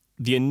there's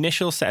the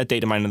initial set of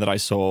data mining that I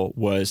saw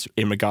was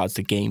in regards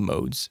to game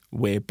modes,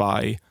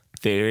 whereby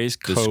there is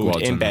The code squads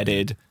and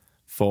embedded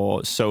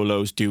for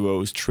solos,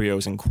 duos,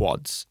 trios, and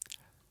quads.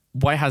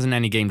 Why hasn't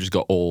any game just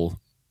got all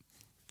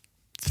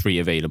 3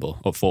 available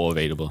or 4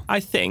 available?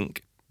 I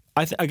think,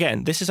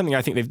 again, this is something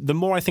I think the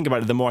more I think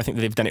about it, the more I think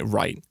that they've done it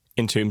right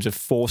in terms of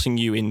forcing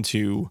you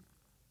into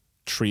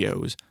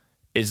trios,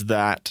 is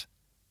that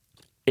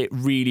it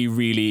really,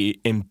 really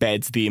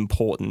embeds the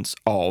importance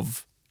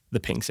of the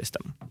ping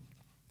system.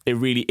 It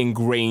really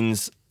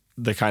ingrains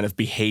the kind of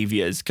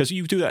behaviors, because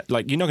you do that,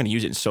 like, you're not going to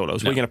use it in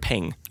solos. No. We're going to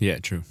ping. Yeah,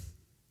 true.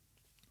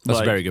 That's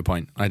Like- a very good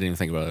point. I didn't even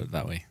think about it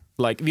that way.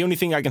 Like, the only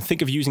thing I can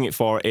think of using it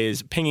for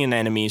is pinging an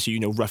enemy so you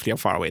know roughly how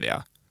far away they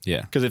are.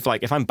 Yeah. Because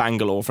if I'm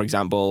Bangalore, for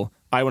example,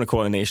 I want to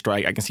call an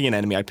airstrike, I can see an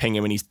enemy, I ping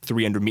him and he's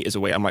 300 meters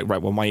away. I'm like,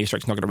 right, well, my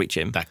airstrike's not going to reach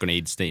him. That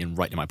grenade's staying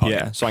right in my pocket.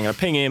 Yeah, so I'm going to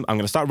ping him, I'm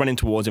going to start running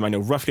towards him, I know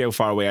roughly how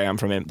far away I am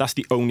from him. That's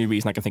the only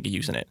reason I can think of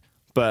using it.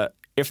 But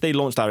if they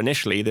launched that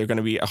initially, there are going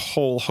to be a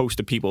whole host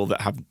of people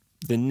that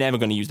they're never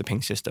going to use the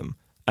ping system.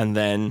 And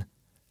then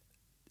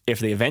if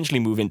they eventually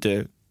move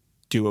into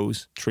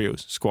duos,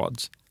 trios,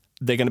 squads,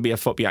 they're going to be a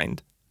foot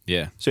behind.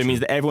 Yeah. So it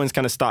means that everyone's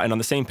kind of starting on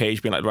the same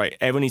page, being like, right,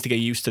 everyone needs to get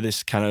used to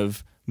this kind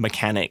of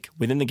mechanic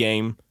within the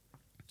game.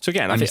 So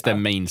again, And it's their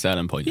main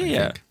selling point, I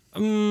yeah,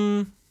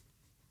 think.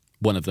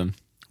 One of them.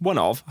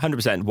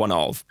 100% one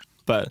of,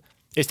 but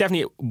it's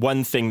definitely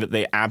one thing that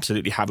they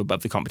absolutely have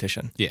above the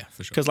competition. Yeah,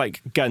 for sure. Because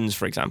like guns,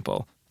 for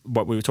example,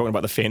 what we were talking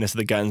about, the fairness of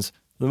the guns,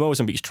 the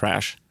Mozambique's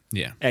trash.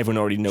 Yeah. Everyone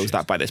already knows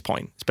that by this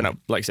point. It's been out,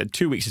 like I said,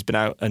 2 weeks it's been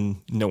out,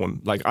 and no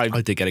one, like I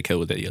did get a kill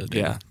with it the other day.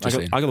 yeah, Just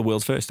saying. I got the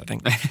world's first, I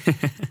think.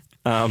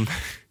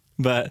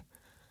 But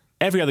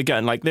every other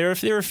gun, like there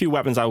are a few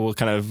weapons I will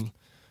kind of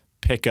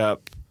pick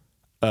up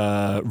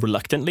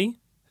reluctantly,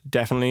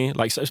 definitely.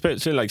 Like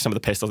especially like some of the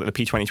pistols, like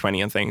the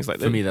P2020 and things like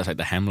that. For me, that's like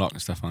the Hemlock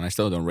and stuff, and I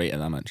still don't rate it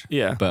that much.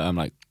 Yeah. But I'm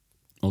like,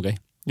 okay,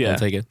 Yeah, I'll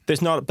take it.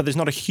 There's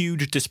not a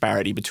huge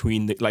disparity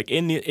between the, like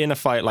in a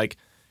fight, like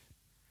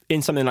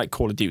in something like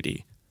Call of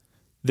Duty.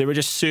 There are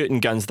just certain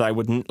guns that I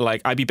wouldn't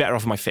like. I'd be better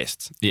off with my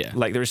fists. Yeah.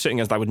 Like there are certain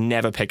guns that I would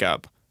never pick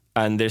up,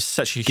 and there's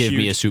such a Give huge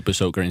me a Super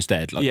Soaker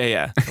instead. Like,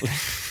 yeah.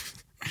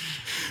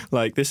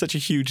 Like there's such a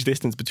huge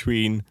distance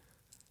between.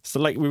 So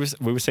like we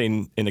were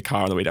saying in the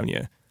car on the way down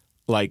here,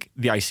 like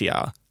the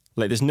ICR.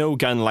 Like there's no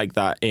gun like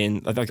that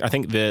in. I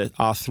think the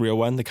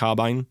R301, the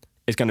carbine,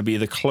 is going to be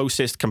the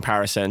closest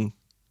comparison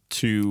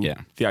to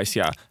the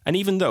ICR. And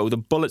even though the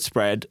bullet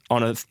spread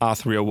on a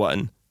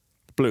R301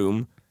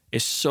 Bloom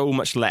is so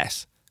much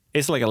less,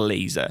 it's like a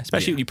laser.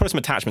 Especially when you put some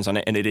attachments on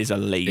it, and it is a it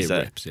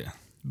laser. rips, yeah.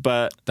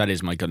 But That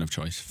is my gun of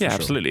choice. For yeah, sure.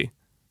 absolutely.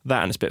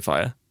 That and a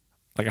Spitfire,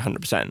 like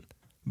 100%.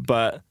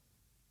 But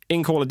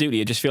in Call of Duty,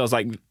 it just feels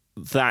like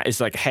that is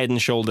like head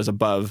and shoulders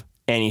above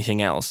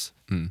anything else,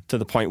 to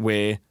the point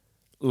where,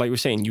 like we were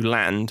saying, you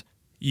land,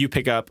 you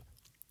pick up,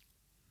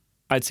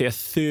 I'd say a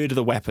third of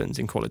the weapons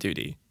in Call of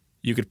Duty,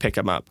 you could pick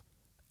them up,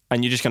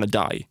 and you're just going to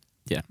die.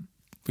 Yeah.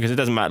 Because it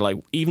doesn't matter. Like,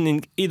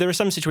 there are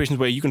some situations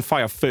where you can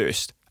fire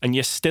first, and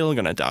you're still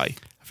going to die.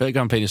 I feel like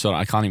I'm playing this on.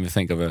 I can't even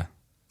think of a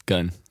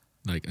gun,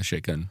 like a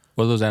shit gun.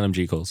 What are those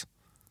LMG calls?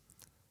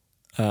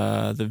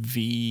 The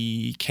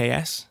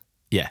VKS?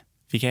 Yeah.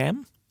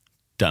 VKM?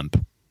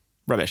 Dump.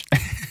 Rubbish.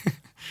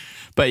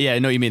 But yeah, I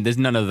know what you mean. There's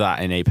none of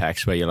that in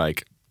Apex where you're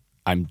like,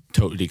 I'm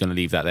totally going to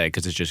leave that there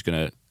because it's just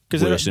going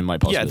to worsen my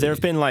possibility. Yeah, there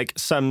have been like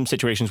some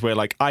situations where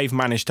like I've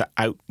managed to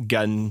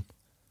outgun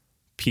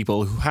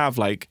people who have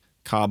like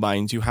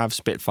carbines, who have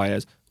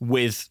Spitfires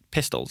with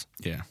pistols.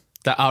 Yeah.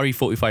 That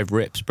RE45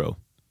 rips, bro.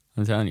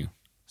 I'm telling you.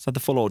 Is that the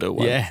full auto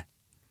one? Yeah.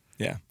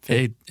 Yeah.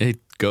 It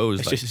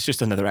goes. It's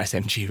just another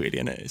SMG really,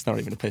 isn't it? It's not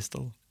even a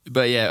pistol.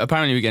 But yeah,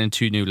 apparently we're getting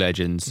 2 new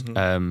legends.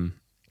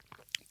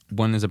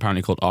 One is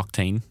apparently called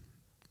Octane,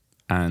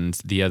 and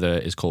the other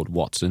is called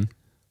Watson,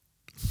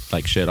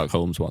 like Sherlock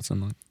Holmes Watson.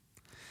 Like.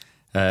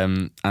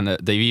 And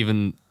they've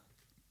even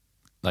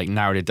like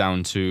narrowed it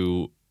down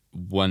to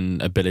one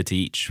ability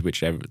each,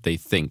 which they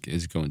think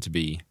is going to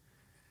be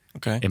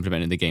Okay.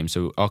 implemented in the game.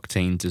 So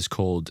Octane's is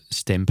called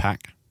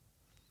Stimpack.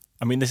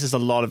 I mean, this is a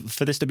lot of,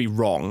 for this to be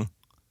wrong.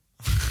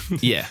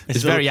 Yeah,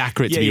 it's very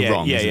accurate to be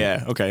wrong. Yeah, isn't it?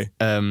 yeah, okay.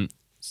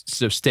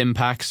 So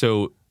Stimpack,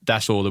 so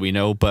that's all that we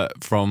know,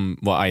 but from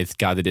what I've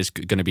gathered, it's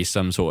going to be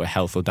some sort of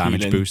health or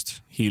damage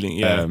boost. Healing,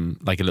 yeah.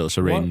 Like a little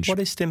syringe. What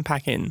is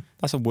Stimpack in?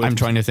 That's a word. I'm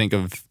trying to think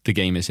of the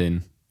game it's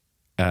in.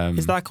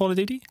 Is that Call of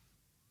Duty?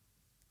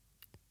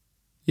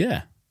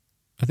 Yeah,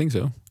 I think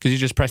so. Because you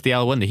just press the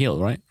L1 to heal,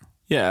 right?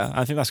 Yeah,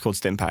 I think that's called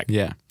Stimpack.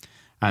 Yeah.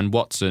 And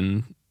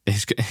Watson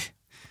is,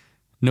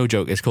 no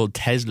joke, it's called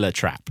Tesla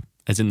Trap,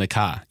 as in the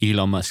car.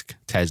 Elon Musk,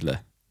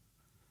 Tesla.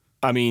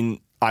 I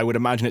mean, I would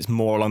imagine it's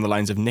more along the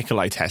lines of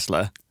Nikolai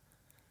Tesla,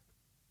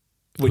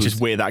 which is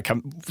where that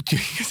comes.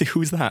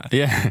 Who's that?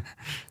 Yeah.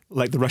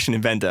 Like the Russian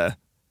inventor.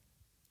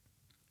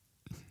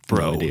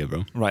 No idea,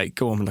 bro. Right,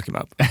 go on and look him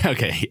up.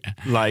 Okay. Yeah.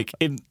 Like,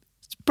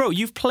 bro,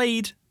 you've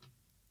played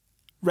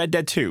Red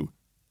Dead 2.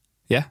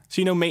 Yeah.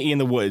 So you know Matey in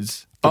the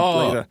Woods?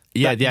 The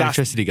that's-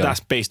 electricity guy. That's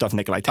based off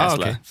Nikolai Oh,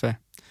 Tesla. okay, fair.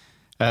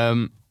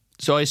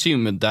 So I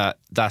assume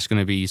that's going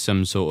to be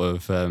some sort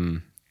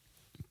of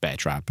bear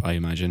trap, I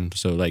imagine.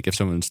 So like if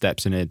someone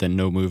steps in it, then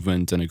no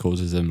movement, and it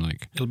causes them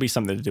like. It'll be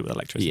something to do with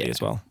electricity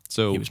as well.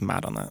 So He was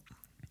mad on that.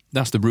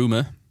 that's the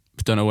rumor.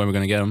 Don't know when we're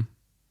going to get them.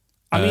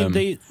 I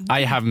mean,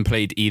 I haven't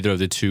played either of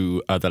the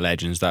two other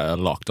legends that are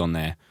locked on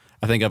there.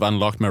 I think I've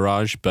unlocked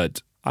Mirage,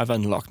 but I've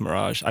unlocked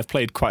Mirage. I've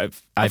played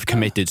I've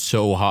committed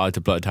so hard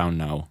to Bloodhound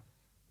now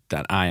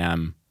that I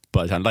am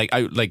Bloodhound.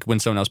 Like when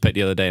someone else picked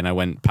the other day and I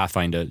went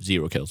Pathfinder,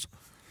 0 kills.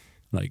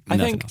 Like I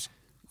nothing think else.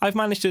 I've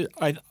managed to,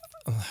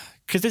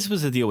 because this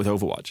was the deal with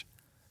Overwatch.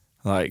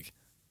 Like,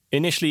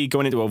 initially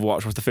going into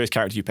Overwatch, was the first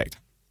character you picked?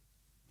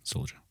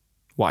 Soldier.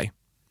 Why?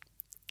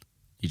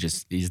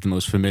 He's the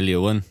most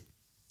familiar one.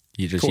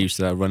 You're just Cool. used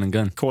to that run and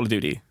gun. Call of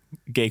Duty.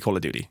 Gay Call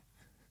of Duty.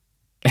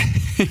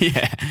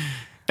 Yeah.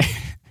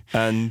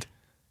 And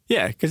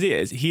yeah, because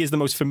he is the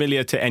most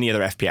familiar to any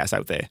other FPS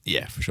out there.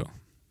 Yeah, for sure.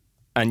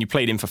 And you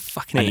played him for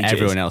fucking And ages.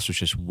 everyone else was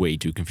just way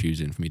too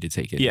confusing for me to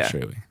take it Yeah.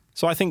 straight away.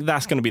 So I think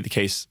that's going to be the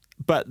case.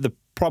 But the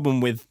problem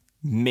with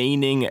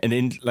maining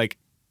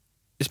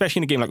especially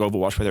in a game like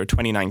Overwatch where there are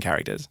 29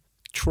 characters,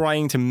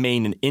 trying to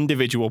main an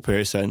individual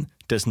person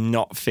does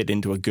not fit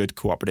into a good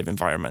cooperative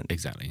environment.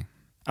 Exactly.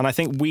 And I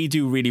think we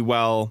do really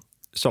well.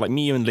 So like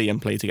me and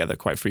Liam play together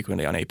quite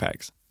frequently on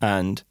Apex.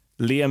 And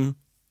Liam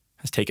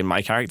has taken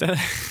my character.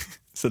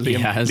 So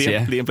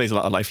Liam plays a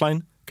lot of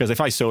Lifeline. Because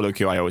if I solo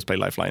queue, I always play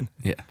Lifeline.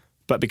 Yeah.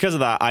 But because of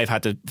that, I've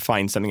had to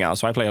find something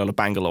else. So I play a lot of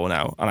Bangalore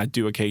now, and I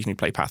do occasionally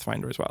play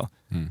Pathfinder as well.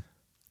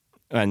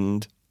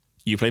 And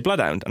you play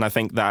Bloodhound, and I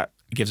think that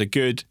gives a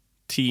good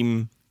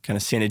team kind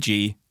of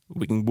synergy.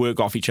 We can work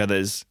off each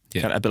other's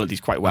kind of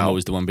abilities quite well. I'm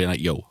always the one being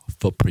like, yo,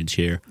 footprints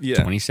here.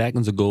 Yeah. 20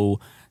 seconds ago,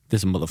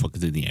 there's a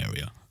motherfuckers in the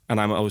area. And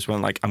I'm always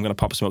one like, I'm going to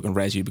pop a smoke and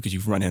res you because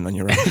you've run in on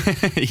your own.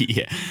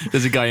 Yeah.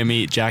 There's a guy I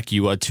meet, Jack,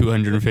 you are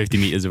 250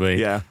 meters away.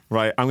 Yeah,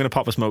 right. I'm going to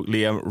pop a smoke,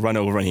 Liam, run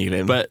over and heal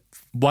him. But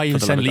why you the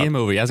send love of Liam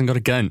over? He hasn't got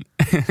a gun.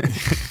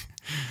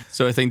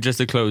 So I think just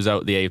to close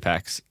out the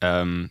Apex,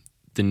 the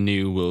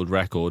new world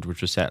record,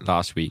 which was set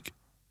last week,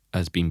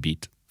 has been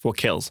beat. For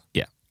kills?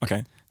 Yeah.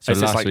 Okay. So Is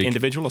this last like week,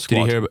 individual or Did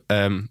squad? you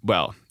hear?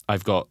 Well,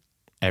 I've got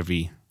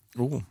every.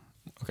 Ooh,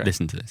 okay.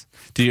 Listen to this.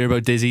 Did you hear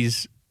about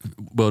Dizzy's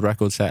world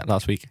record set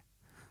last week?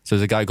 So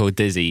there's a guy called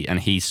Dizzy, and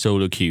he's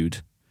solo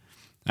queued,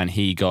 and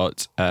he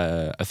got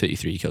a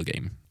 33 kill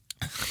game.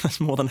 That's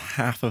more than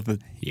half of the...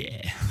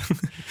 Yeah.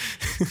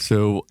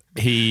 So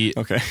he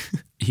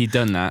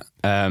done that,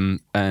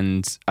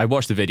 and I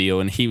watched the video,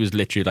 and he was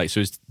literally like,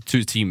 so to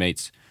his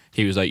teammates,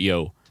 he was like,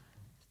 "Yo,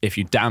 if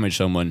you damage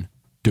someone,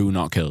 do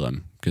not kill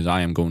them, because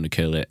I am going to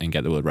kill it and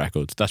get the world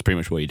record." That's pretty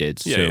much what he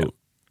did. Yeah, so yeah.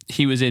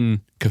 he was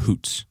in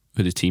cahoots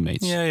with his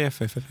teammates. Yeah,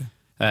 fair.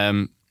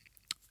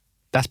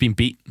 That's been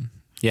beat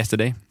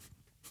yesterday.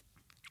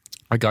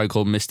 A guy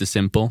called Mr.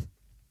 Simple.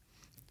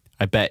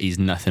 I bet he's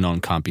nothing on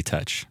Can't Be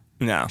Touched.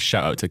 No.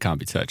 Shout out to Can't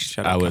Be Touched.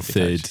 Shout out Our Can't Be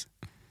third Touched.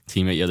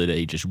 teammate the other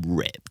day just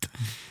ripped.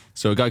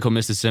 So a guy called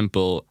Mr.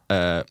 Simple,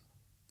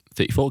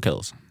 34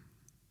 kills.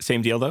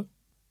 Same deal though?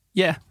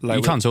 Yeah, Like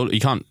you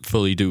can't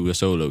fully do a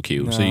solo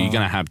queue, so you're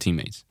gonna have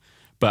teammates.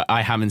 But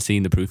I haven't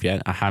seen the proof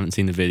yet. I haven't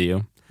seen the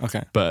video.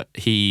 Okay. But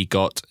he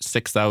got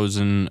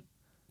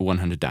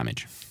 6,100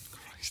 damage.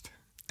 Christ.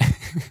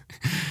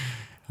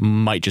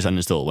 Might just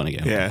uninstall one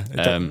again.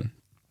 Yeah.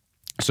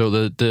 So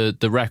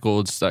the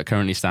records that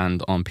currently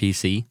stand on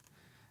PC,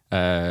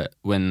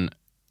 when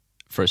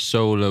for a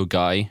solo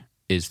guy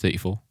is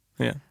 34,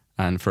 Yeah.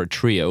 and for a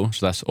trio,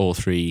 so that's all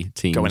three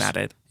teams Going at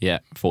it. Yeah,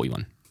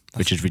 41,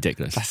 which is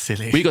ridiculous. That's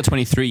silly. We got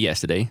 23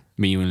 yesterday,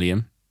 me, you, and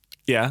Liam.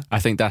 Yeah. I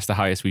think that's the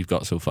highest we've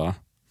got so far.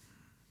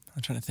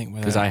 I'm trying to think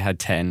whether... Because I had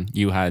 10,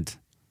 you had...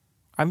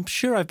 I'm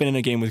sure I've been in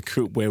a game with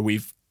Coop where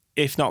we've,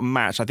 if not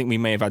matched, I think we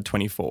may have had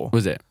 24.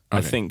 Was it? I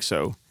Okay. think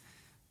so.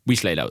 We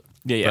slayed out.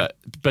 Yeah.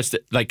 But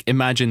like,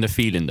 imagine the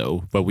feeling,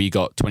 though, where we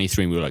got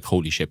 23 and we were like,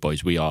 holy shit,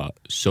 boys, we are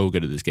so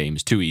good at this game.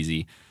 It's too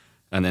easy.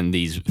 And then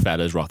these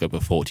fellas rock up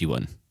at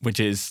 41. Which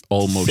is...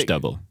 Almost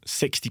double.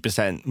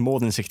 60%, more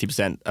than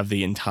 60% of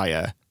the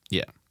entire...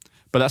 Yeah.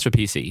 But that's for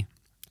PC.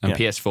 And Yeah.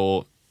 PS4,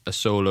 for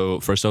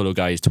a solo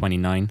guy is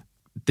 29.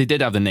 They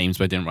did have the names,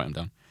 but I didn't write them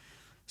down.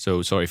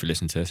 So sorry for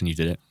listening to this and you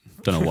did it.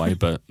 Don't know why,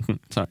 but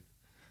sorry.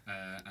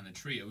 And the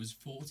trio is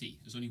 40.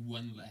 There's only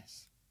one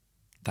less.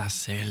 That's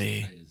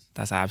silly.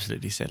 That's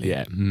absolutely silly.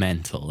 Yeah,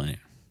 mental, isn't it?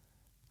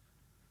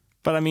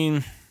 But I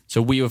mean...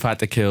 So we have had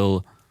to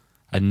kill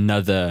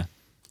another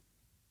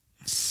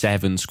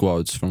 7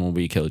 squads from what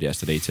we killed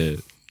yesterday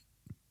to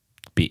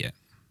beat it,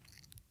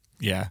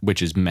 Yeah.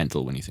 which is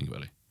mental when you think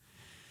about it.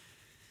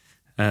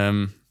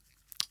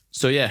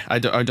 So yeah, I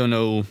don't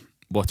know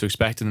what to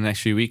expect in the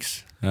next few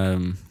weeks.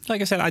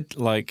 Like I said,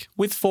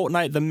 with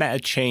Fortnite, the meta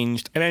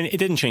changed. I mean, it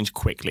didn't change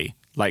quickly.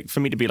 Like, for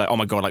me to be like, oh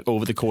my God, like,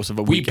 over the course of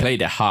a We week.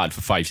 played it hard for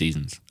 5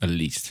 seasons, at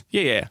least.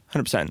 Yeah,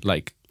 100%.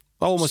 Like,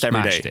 Almost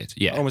every day. smashed it,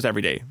 yeah. Almost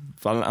every day.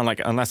 And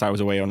like, unless I was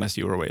away, unless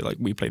you were away, like,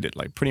 we played it,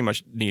 like, pretty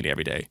much nearly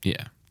every day.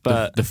 yeah.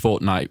 But- the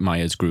Fortnite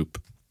Myers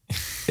group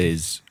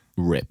is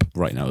rip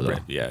right now, though.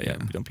 Yeah,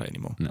 we don't play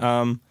anymore.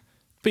 No.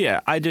 But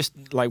yeah, I just,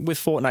 like, with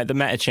Fortnite, the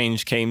meta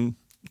change came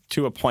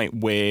to a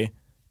point where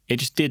it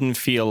just didn't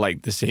feel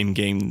like the same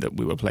game that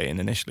we were playing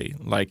initially.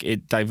 Like,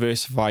 it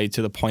diversified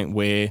to the point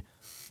where,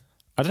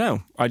 I don't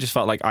know, I just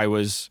felt like I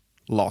was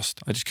lost.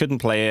 I just couldn't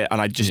play it,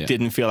 and I just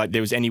didn't feel like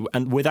there was any,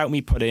 and without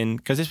me putting,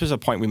 because this was a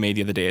point we made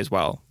the other day as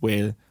well,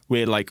 where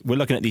we're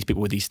looking at these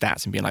people with these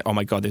stats and being like, oh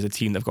my God, there's a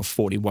team that've got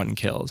 41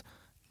 kills.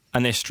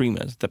 And they're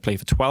streamers that play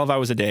for 12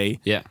 hours a day,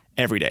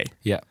 every day.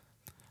 Yeah.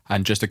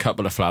 And just a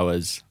couple of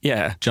flowers.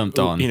 Yeah. Jumped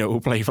on. You know, who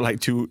play for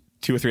like two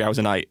or 3 hours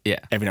a night. Yeah.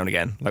 Every now and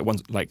again. Like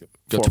once, like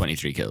got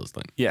 23 kills.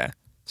 Like. Yeah.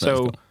 So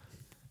cool.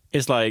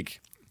 It's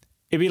like,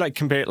 it'd be like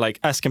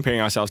us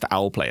comparing ourselves to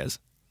OWL players,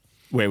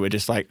 where we're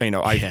just like, you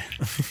know,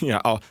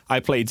 I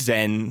played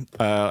Zen.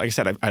 Like I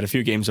said, I had a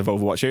few games of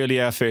Overwatch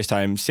earlier. First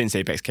time since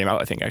Apex came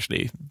out, I think,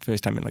 actually.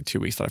 First time in like 2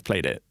 weeks that I've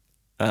played it.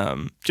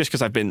 Just because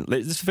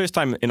this is the first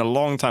time in a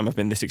long time I've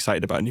been this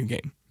excited about a new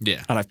game.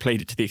 Yeah. And I've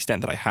played it to the extent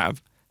that I have.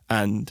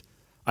 And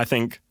I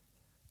think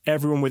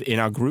everyone within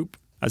our group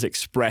has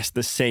expressed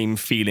the same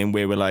feeling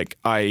where we're like,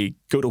 I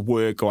go to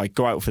work or I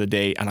go out for the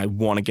day and I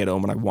want to get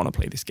home and I want to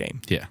play this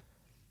game. Yeah.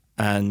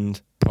 And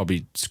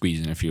probably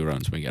squeezing a few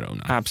rounds when we get home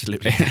now.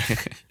 Absolutely.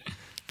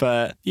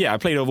 But yeah, I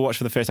played Overwatch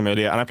for the first time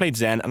earlier and I played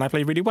Zen and I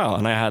played really well.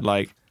 And I had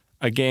like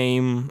a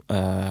game,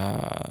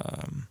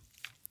 I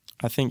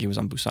think it was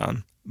on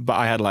Busan, but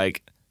I had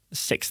like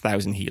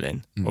 6,000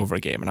 healing over a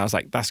game. And I was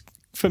like,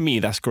 for me,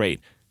 that's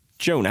great.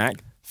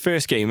 Jonak,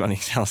 first game on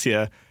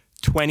Excelsior,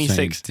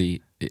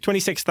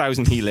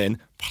 26,000 healing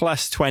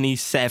plus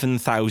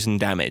 27,000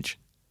 damage,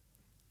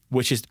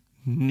 which is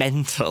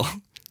mental.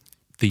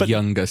 The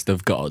youngest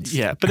of gods.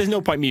 Yeah, but there's no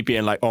point me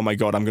being like, oh my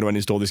God, I'm going to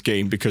uninstall this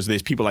game because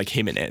there's people like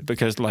him in it.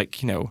 Because,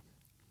 like, you know,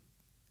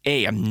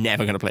 I'm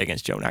never going to play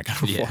against Jonak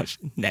on Overwatch.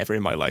 Never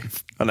in my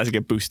life, unless I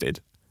get boosted.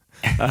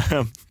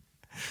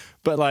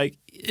 But, like,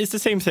 it's the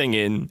same thing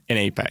in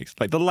Apex.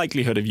 Like, the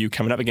likelihood of you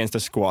coming up against a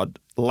squad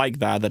like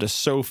that are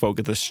so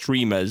focused, the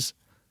streamers,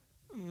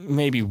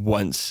 maybe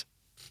once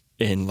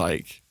in,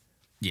 like,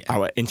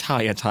 our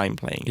entire time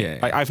playing it. Yeah.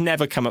 Like, I've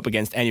never come up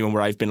against anyone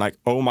where I've been like,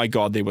 oh my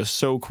God, they were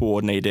so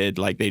coordinated,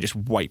 like, they just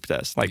wiped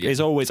us. Like, there's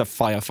always a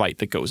firefight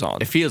that goes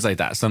on. It feels like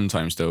that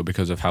sometimes, though,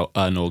 because of how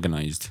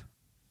unorganized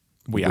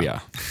we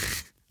are.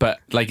 But,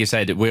 like you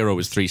said, we're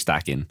always 3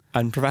 stacking.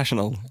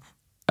 Unprofessional.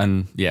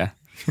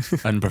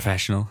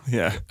 Unprofessional.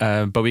 Yeah.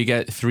 But we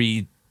get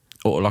 3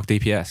 auto-lock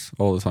DPS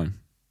all the time.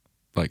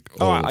 Like,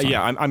 all the time.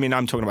 Yeah. I mean,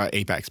 I'm talking about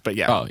Apex, but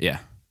yeah. Oh, yeah.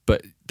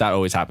 But that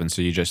always happens,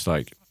 so you're just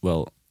like,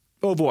 well...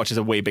 Overwatch is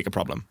a way bigger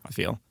problem, I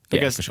feel.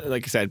 Because, for sure.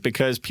 like I said,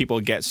 because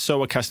people get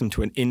so accustomed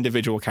to an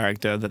individual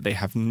character that they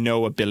have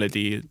no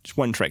ability, just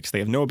one trick, so they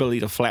have no ability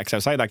to flex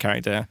outside that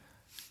character.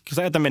 Because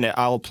at the minute,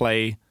 I'll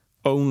play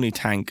only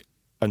tank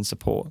and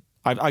support.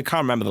 I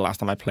can't remember the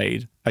last time I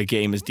played a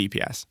game as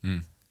DPS.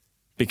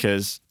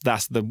 Because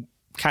that's the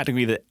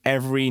category that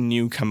every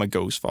newcomer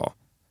goes for.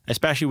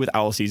 Especially with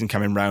OWL season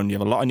coming around, you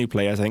have a lot of new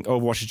players. I think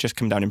Overwatch has just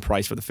come down in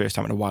price for the first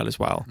time in a while as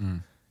well.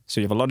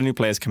 So you have a lot of new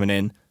players coming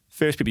in.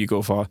 First people you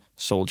go for,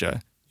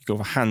 Soldier. You go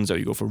for Hanzo.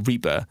 You go for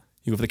Reaper.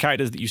 You go for the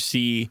characters that you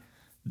see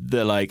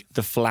the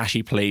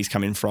flashy plays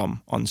coming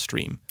from on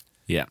stream.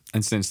 Yeah,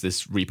 and since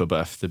this Reaper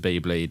buff, the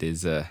Beyblade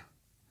is the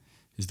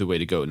way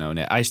to go now.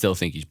 And I still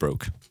think he's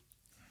broke.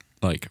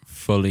 Like,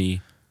 fully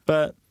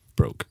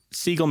broke.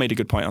 Seagull made a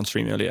good point on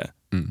stream earlier,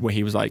 where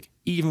he was like,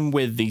 even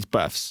with these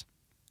buffs,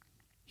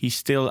 he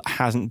still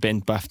hasn't been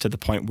buffed to the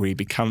point where he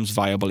becomes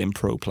viable in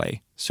pro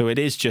play. So it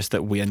is just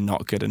that we are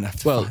not good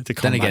enough to combat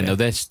then again, it. no,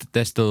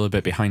 they're still a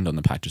bit behind on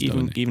the patches,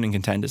 even in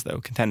Contenders, though.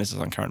 Contenders is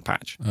on current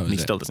patch, and he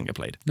still doesn't get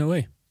played. No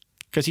way.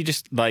 Because he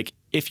just, like,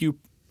 if you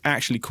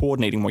actually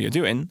coordinating what you're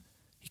doing,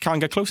 he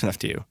can't get close enough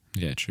to you.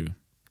 Yeah, true.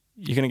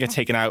 You're going to get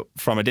taken out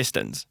from a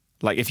distance.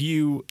 Like,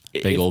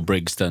 Big old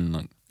Briggston.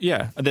 Like.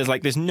 Yeah,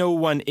 there's no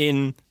one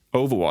in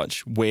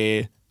Overwatch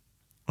where,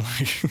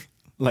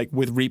 like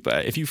with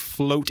Reaper, if you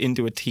float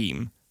into a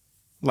team,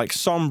 like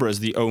Sombra's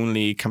the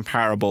only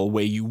comparable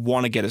where you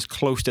want to get as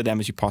close to them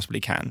as you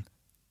possibly can.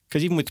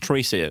 Because even with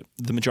Tracer,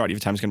 the majority of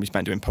your time is going to be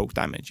spent doing poke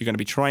damage. You're going to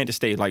be trying to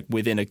stay like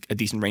within a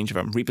decent range of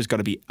them. Reaper's got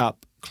to be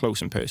up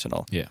close and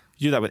personal. Yeah.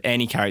 You do that with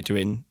any character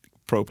in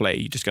pro play,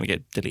 you're just going to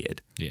get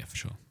deleted. Yeah, for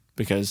sure.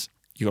 Because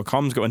you got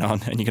comms going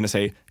on and you're going to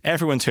say,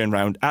 everyone turn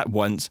around at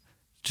once,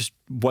 just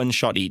one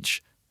shot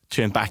each,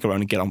 turn back around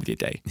and get on with your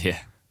day. Yeah.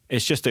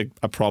 It's just a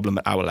problem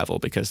at our level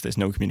because there's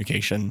no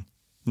communication,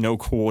 no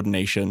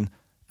coordination,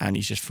 and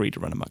he's just free to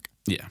run amok.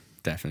 Yeah,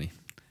 definitely.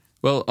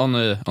 Well, on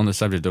the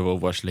subject of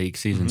Overwatch League,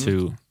 Season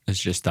 2 has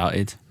just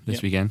started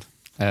this weekend.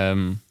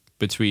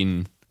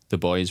 Between the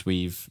boys,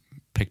 we've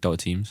picked our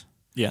teams.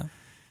 Yeah.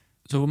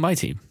 So with my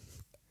team,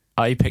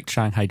 I picked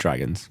Shanghai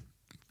Dragons.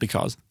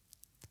 Because?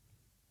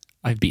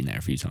 I've been there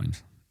a few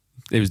times.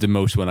 It was the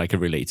most one I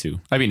could relate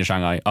to. I've been to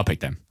Shanghai, I'll pick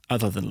them.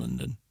 Other than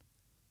London.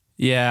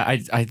 Yeah,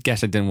 I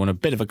guess I didn't want to...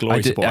 Bit of a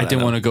glory sport. I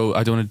didn't want to go...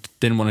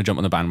 didn't want to jump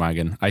on the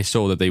bandwagon. I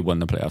saw that they won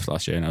the playoffs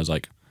last year and I was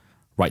like,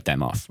 write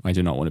them off. I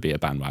do not want to be a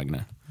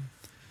bandwagoner.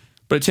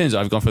 But it turns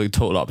out I've gone for the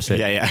total opposite.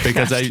 Yeah.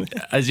 Because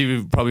as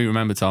you probably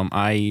remember, Tom,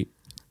 I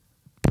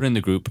put in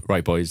the group,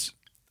 right, boys,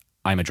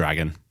 I'm a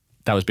dragon.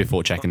 That was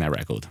before checking their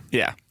record.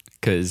 Yeah.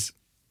 Because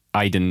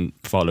I didn't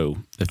follow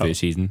the first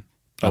season.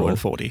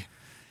 0-40.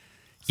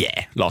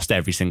 Yeah, lost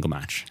every single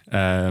match.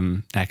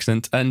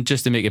 Excellent. And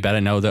just to make it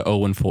better, now they're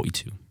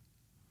 0-42.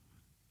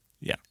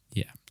 Yeah.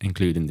 Yeah,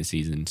 including the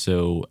season.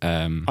 So,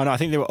 Oh no, I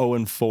think they were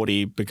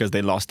 0-40 because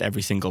they lost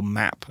every single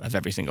map of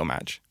every single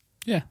match.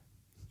 yeah,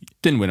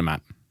 didn't win a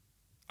map.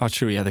 Oh,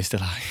 true. Yeah, they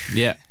still are.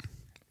 Yeah,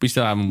 we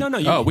still haven't.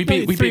 No, we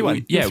beat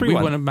 3-1. Yeah, we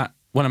 3-1.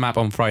 won a map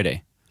on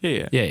Friday.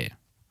 Yeah. Yeah.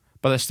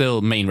 But their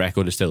still main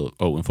record is still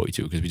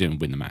 0-42 because we didn't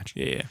win the match.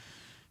 Yeah.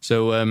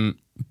 So,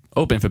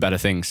 hoping for better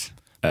things.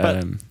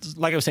 But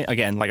like I was saying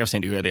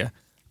to you earlier,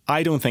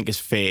 I don't think it's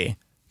fair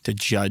to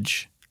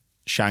judge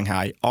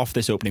Shanghai off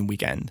this opening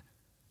weekend.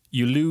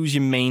 You lose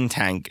your main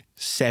tank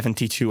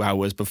 72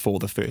 hours before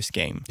the first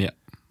game. Yeah.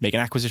 Make an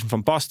acquisition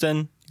from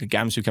Boston,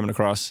 Gamsu coming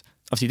across.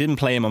 Obviously, you didn't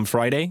play him on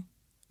Friday,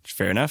 which is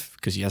fair enough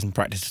because he hasn't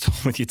practiced at all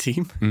with your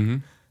team. Mm-hmm.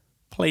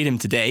 Played him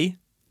today,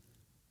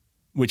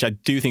 which I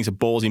do think is a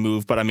ballsy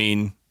move, but I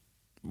mean,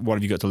 what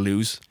have you got to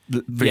lose?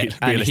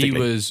 And he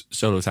was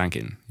solo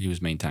tanking. He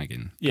was main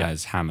tanking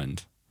as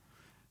Hammond.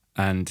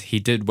 And he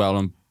did well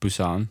on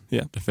Busan,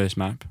 the first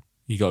map.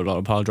 He got a lot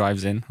of pile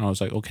drives in. And I was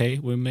like, okay,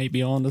 we may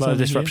be on. A lot of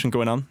disruption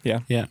going on, yeah.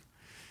 Yeah.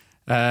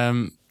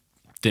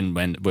 Didn't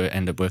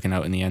end up working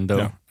out in the end, though.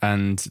 No.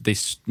 And they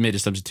made a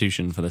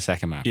substitution for the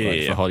second map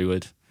for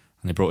Hollywood.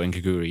 And they brought in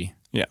Kaguri,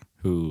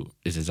 who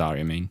is a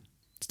Zarya main.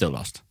 Still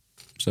lost.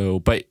 So,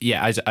 but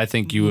yeah, I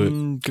think you were...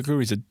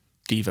 Kaguri's a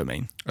diva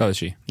main. Oh, is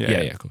she? Yeah,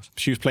 of course.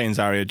 She was playing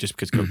Zarya just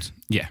because codes.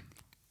 Yeah.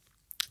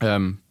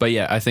 But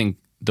yeah, I think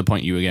the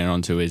point you were getting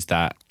onto is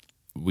that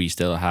we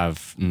still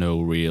have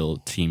no real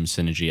team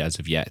synergy as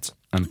of yet.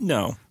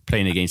 No.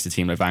 Playing against a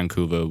team like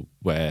Vancouver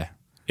where...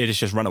 It is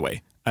just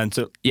runaway. And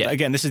so,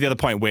 again, this is the other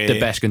point where... The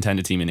best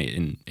contender team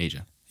in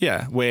Asia.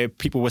 Yeah, where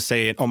people were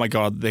saying, oh my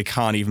God, they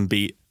can't even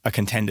beat a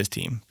contenders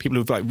team. People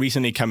who've like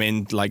recently come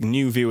in, like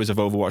new viewers of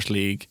Overwatch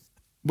League,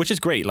 which is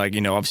great. Like,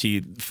 you know,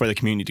 obviously for the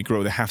community to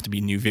grow, there have to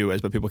be new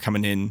viewers, but people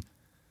coming in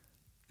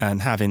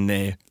and having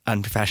their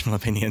unprofessional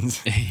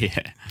opinions.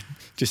 Yeah.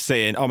 Just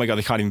saying, oh my God,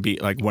 they can't even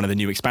beat like one of the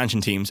new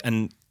expansion teams.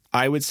 And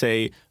I would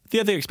say the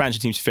other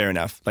expansion teams, fair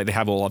enough. Like they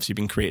have all obviously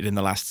been created in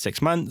the last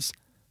 6 months.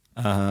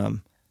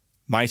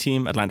 My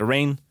team, Atlanta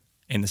Reign,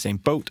 in the same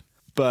boat.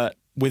 But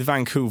with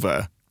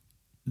Vancouver,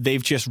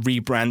 they've just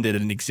rebranded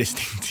an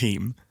existing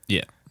team.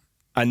 Yeah.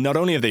 And not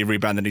only have they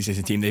rebranded an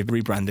existing team, they've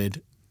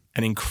rebranded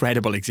an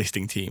incredible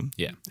existing team.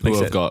 Yeah.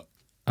 Who have got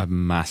a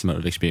mass amount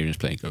of experience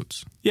playing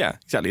GOATs. Yeah,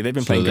 exactly. They've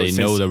been playing GOATs. So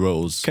they know the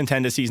roles.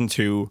 Contender Season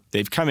 2.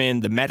 They've come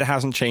in. The meta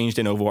hasn't changed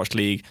in Overwatch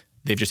League.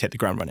 They've just hit the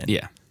ground running.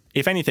 Yeah.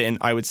 If anything,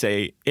 I would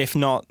say, if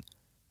not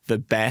the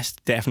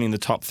best, definitely in the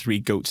top 3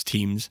 GOATs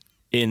teams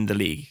in the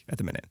league at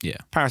the minute. Yeah.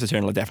 Paris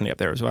Eternal are definitely up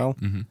there as well.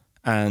 Mm-hmm.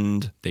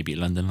 And they beat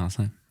London last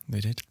time.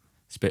 They did.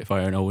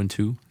 Spitfire and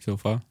 0-2 so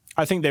far.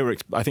 I think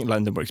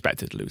London were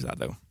expected to lose that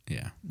though.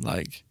 Yeah.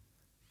 Like,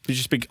 it's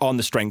just big on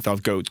the strength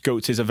of GOATs.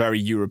 GOATs is a very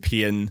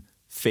European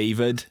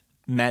favoured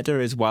meta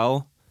as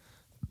well.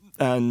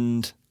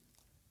 And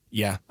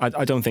yeah,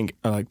 I don't think,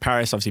 like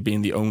Paris obviously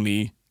being the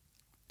only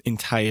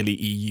entirely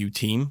EU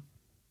team,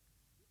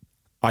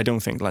 I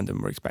don't think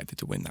London were expected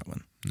to win that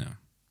one. No.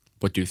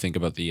 What do you think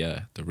about the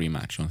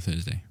rematch on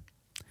Thursday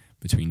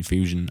between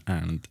Fusion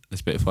and the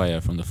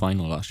Spitfire from the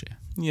final last year?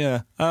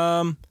 Yeah.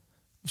 It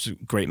was a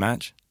great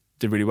match.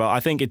 Did really well. I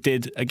think it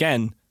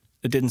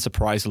didn't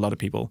surprise a lot of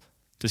people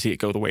to see it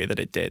go the way that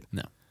it did.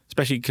 No.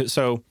 Especially because,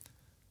 so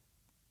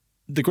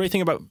the great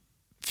thing about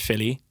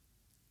Philly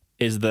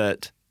is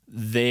that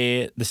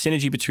the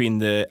synergy between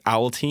the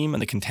Owl team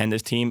and the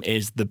Contenders team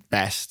is the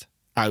best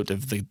out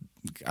of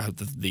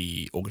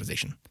the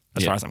organization,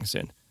 as far as I'm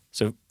concerned.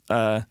 So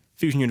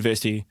Fusion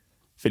University,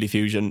 Philly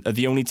Fusion are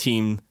the only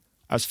team,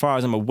 as far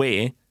as I'm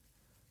aware,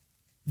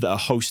 that are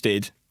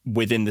hosted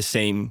within the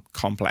same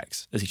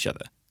complex as each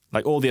other.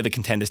 Like all the other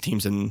Contenders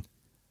teams and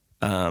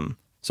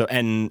so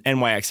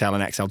NYXL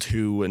and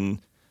XL2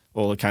 and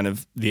all the kind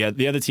of the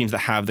other teams that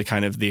have the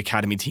kind of the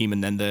academy team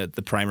and then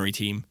the primary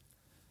team,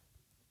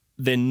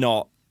 they're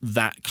not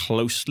that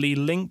closely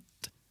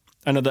linked.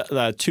 I know that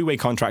the two-way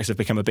contracts have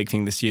become a big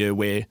thing this year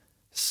where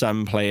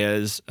some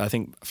players, I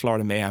think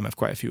Florida Mayhem have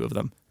quite a few of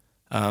them,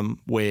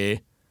 where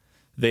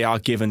they are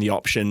given the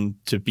option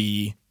to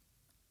be,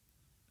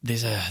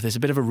 there's a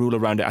bit of a rule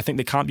around it. I think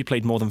they can't be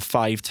played more than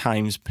 5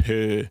 times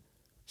per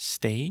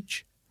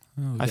stage.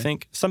 Oh, okay. I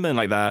think something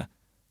like that.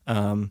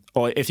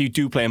 Or if you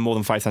do play them more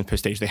than 5 times per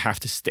stage, they have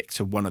to stick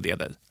to one or the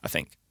other, I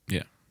think.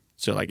 Yeah.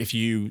 So like if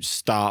you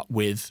start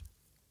with,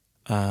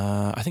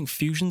 I think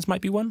Fusions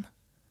might be one.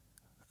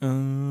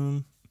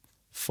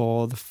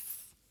 For the,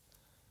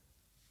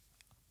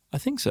 I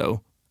think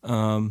so.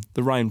 The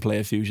Ryan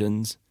player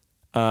Fusions.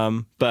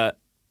 But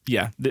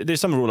yeah,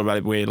 there's some rule about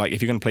it where like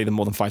if you're going to play them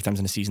more than 5 times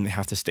in a season, they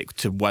have to stick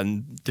to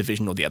one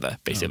division or the other,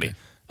 basically.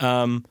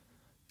 Okay.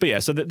 But yeah,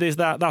 so there's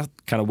that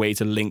kind of way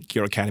to link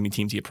your academy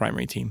team to your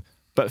primary team.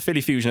 But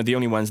Philly Fusion are the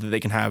only ones that they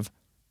can have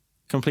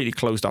completely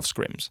closed off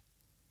scrims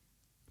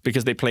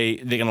because they're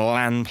going to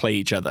LAN play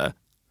each other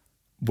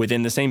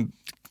within the same,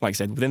 like I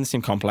said, within the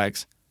same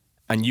complex,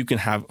 and you can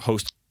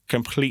host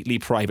completely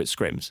private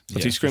scrims. So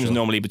these scrims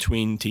normally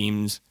between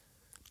teams.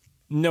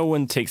 No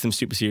one takes them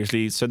super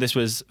seriously. So this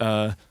was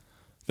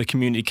the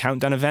community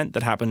countdown event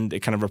that happened. It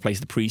kind of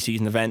replaced the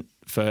preseason event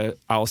for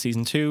Owl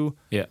Season 2.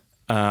 Yeah.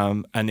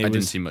 And I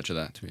didn't see much of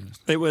that, to be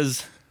honest. It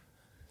was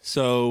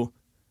so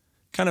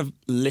kind of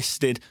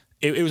listed.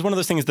 It was one of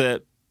those things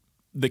that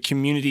the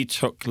community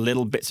took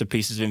little bits of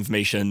pieces of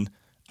information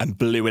and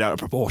blew it out of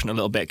proportion a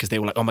little bit because they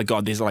were like, oh my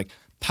God, these are like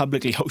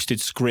publicly hosted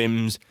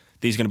scrims.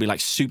 These are going to be like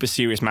super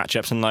serious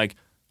matchups. And like,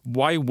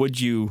 why would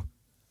you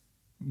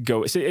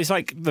go? It's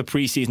like the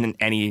preseason in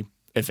any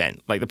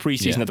event, like the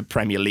preseason of the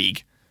Premier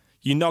League.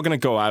 You're not going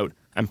to go out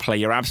and play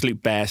your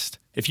absolute best.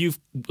 If you've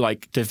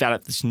like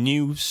developed this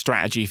new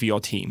strategy for your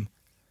team,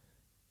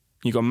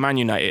 you got Man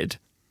United,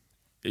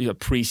 a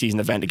preseason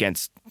event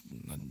against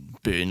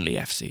Burnley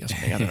FC or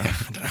something. I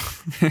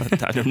don't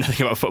know. I know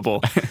nothing about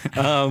football.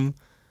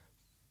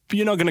 But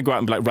you're not going to go out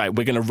and be like, right,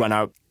 we're going to run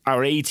out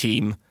our A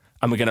team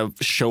and we're going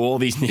to show all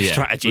these new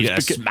strategies. We're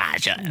going to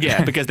smash it.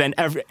 Yeah, because then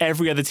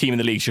every other team in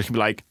the league should be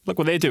like, look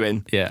what they're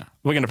doing. Yeah.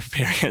 We're going to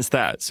prepare against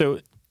that. So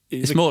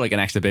it's more like an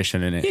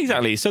exhibition, isn't it?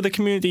 Exactly. So the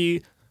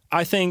community,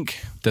 I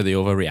think... Do they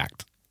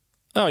overreact?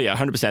 Oh, yeah,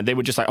 100%. They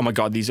were just like, oh my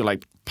God, these are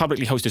like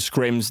publicly hosted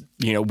scrims.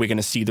 You know, we're going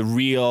to see the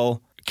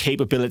real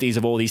capabilities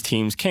of all these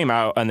teams. Came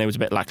out and it was a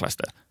bit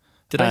lackluster.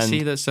 Did I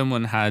see that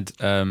someone had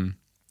a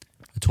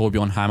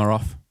Torbjorn hammer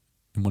off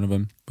in one of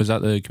them? Was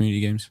that the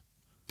community games?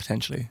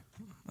 Potentially.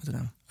 I don't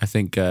know. I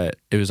think it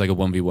was like a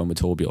 1v1 with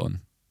Torbjorn.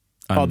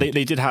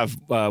 They did have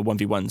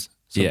 1v1s.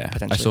 So yeah,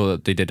 I saw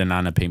that they did an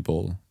Anna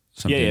paintball.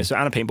 Something. Yeah, so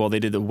Anna paintball, they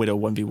did the Widow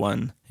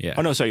 1v1. Yeah.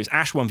 Oh no, sorry, it was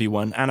Ash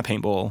 1v1, Anna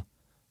paintball,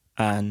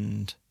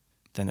 and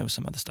then there was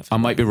some other stuff. I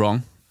might be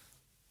wrong,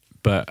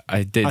 but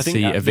I did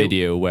see a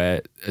video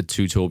where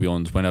two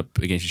Torbjorns went up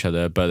against each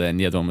other, but then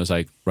the other one was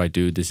like, right,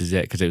 dude, this is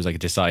it, because it was like a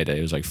decider.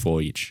 It was like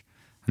 4 each.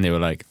 And they were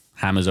like,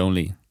 hammers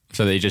only.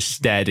 So they just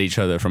stared at each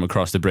other from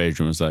across the bridge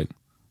and was like,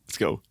 let's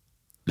go.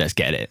 Let's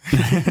get it.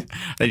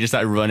 They just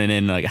started running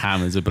in like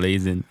hammers are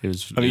blazing. It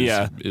was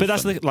but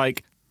that's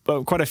like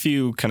quite a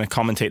few kind of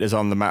commentators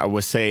on the matter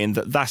were saying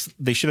that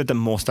they should have done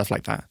more stuff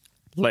like that.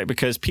 Like,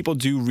 because people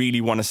do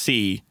really want to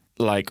see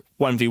like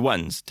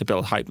 1v1s to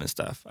build hype and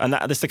stuff. And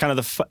that's the kind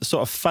of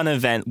sort of fun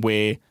event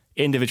where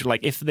individual,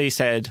 like if they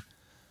said,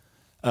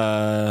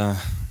 I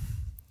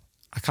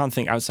can't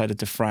think outside of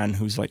Defran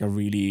who's like a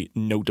really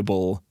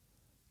notable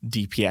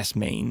DPS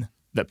main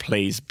that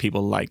plays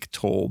people like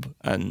Torb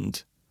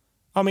and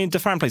I mean,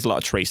 Defran plays a lot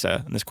of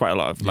Tracer, and there's quite a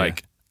lot of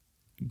like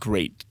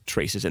great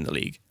Tracers in the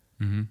league.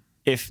 Mm-hmm.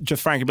 If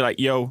Defran could be like,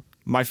 yo,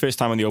 my first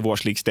time on the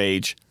Overwatch League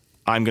stage,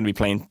 I'm going to be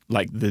playing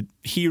like the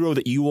hero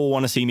that you all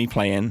want to see me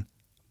playing.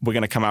 We're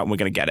going to come out and we're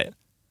going to get it.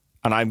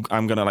 And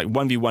I'm going to like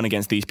 1v1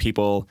 against these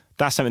people.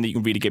 That's something that you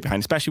can really get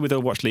behind, especially with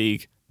Overwatch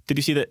League. Did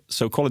you see that?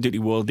 So Call of Duty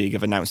World League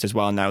have announced as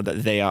well now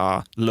that they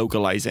are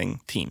localizing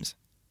teams.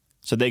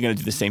 So they're going to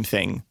do the same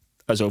thing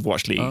as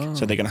Overwatch League. Oh.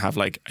 So they're going to have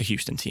like a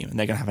Houston team, and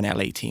they're going to have an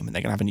LA team, and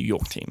they're going to have a New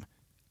York team,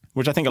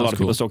 which I think a lot of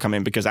people still come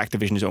in because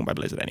Activision is owned by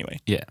Blizzard anyway.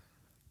 Yeah.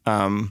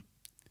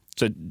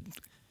 So it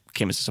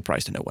came as a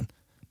surprise to no one.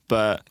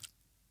 But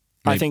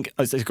I think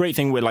it's a great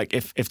thing where like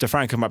if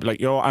Defran come up like,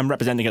 yo, I'm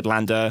representing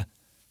Atlanta,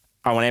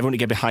 I want everyone to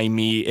get behind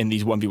me in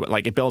these 1v1.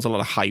 Like it builds a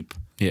lot of hype.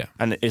 Yeah.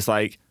 And it's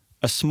like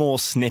a small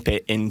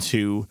snippet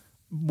into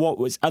what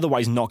was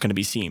otherwise not going to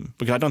be seen.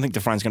 Because I don't think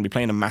Defran's going to be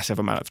playing a massive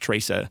amount of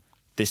Tracer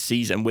this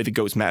season with the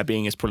GOATS meta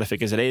being as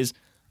prolific as it is.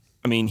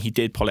 I mean, he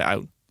did pull it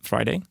out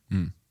Friday.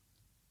 Mm.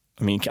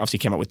 I mean, obviously he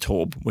came out with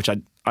Torb, which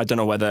I don't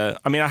know whether...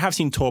 I mean, I have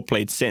seen Torb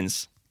played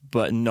since,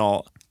 but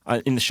not...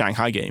 in the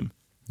Shanghai game,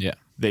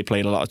 they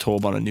played a lot of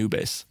Torb on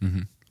Anubis,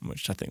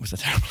 which I think was a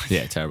terrible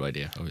idea. Yeah, terrible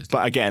idea, obviously.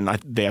 But again,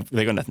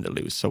 they got nothing to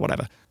lose, so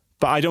whatever.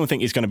 But I don't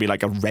think he's going to be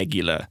like a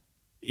regular...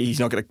 He's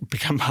not going to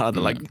become part of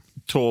the, like,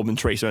 Torb and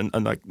Tracer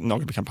and like not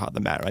going to become part of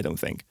the meta, I don't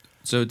think.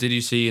 So did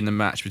you see in the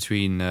match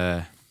between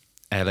LA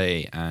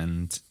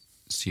and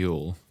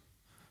Seoul,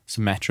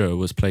 Symmetra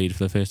was played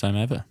for the first time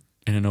ever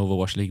in an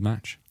Overwatch League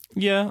match?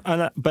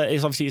 Yeah, but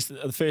it's obviously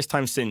the first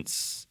time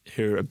since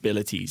her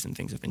abilities and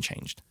things have been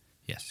changed.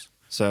 Yes.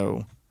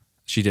 So...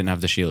 She didn't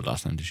have the shield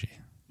last time, did she?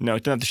 No,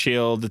 didn't have the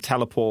shield. The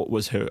teleport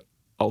was her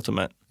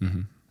ultimate.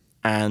 Mm-hmm.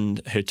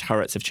 And her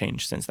turrets have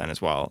changed since then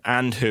as well.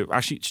 And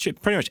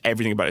pretty much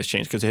everything about it has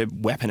changed because her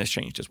weapon has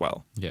changed as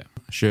well. Yeah.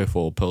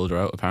 Surefall pulled her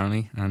out,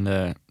 apparently,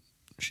 and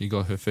she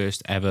got her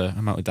first ever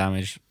amount of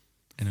damage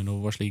in an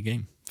Overwatch League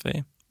game.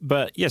 Fair.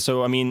 But yeah,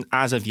 so I mean,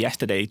 as of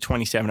yesterday,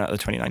 27 out of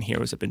the 29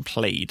 heroes have been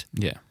played.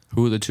 Yeah.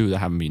 Who are the two that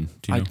haven't been?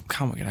 Do you know? I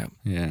can't work it out.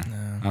 Yeah.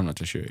 No. I'm not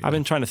too sure. I've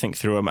been trying to think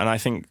through them, and I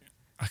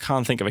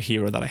can't think of a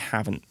hero that I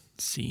haven't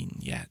seen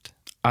yet.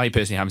 I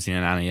personally haven't seen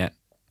an Anna yet.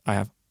 I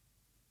have.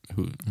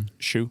 Who?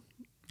 Shu.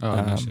 Oh,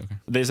 nice. Okay.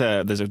 There's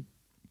a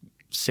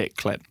sick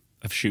clip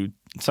of Shu.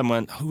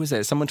 Who was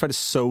it? Someone tried to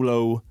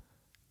solo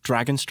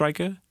Dragon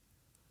Striker.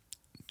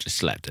 Just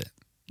slept it.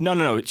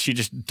 No. She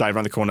just dived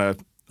around the corner,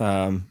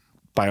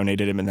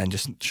 bionaded him, and then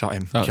just shot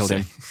him, killed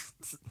him.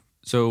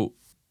 So,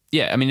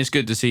 yeah, I mean, it's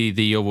good to see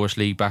the Overwatch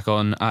League back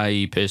on.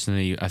 I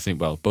think,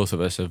 both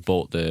of us have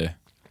bought the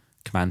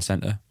Command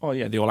Center. Oh,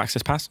 yeah, the All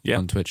Access Pass. Yeah.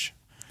 On Twitch.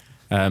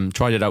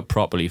 Tried it out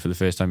properly for the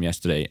first time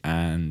yesterday,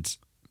 and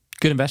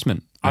good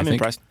investment. I'm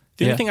impressed.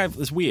 The only thing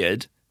that's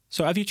weird,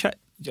 so have you checked?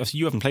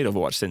 You haven't played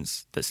Overwatch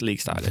since this league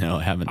started. No,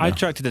 I haven't. I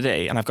checked it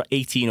today, and I've got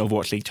 18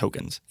 Overwatch League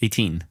tokens.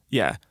 18?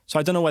 Yeah. So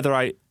I don't know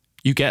whether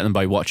You get them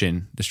by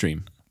watching the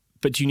stream.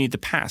 But do you need the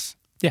pass?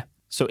 Yeah.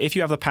 So if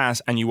you have the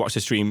pass and you watch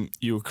the stream,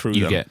 you accrue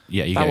them.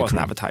 That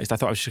wasn't advertised. I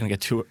thought I was just going to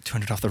get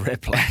 200 off the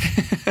rip. I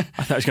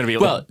thought I was going to be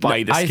able to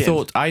buy the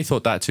skin. I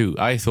thought that too.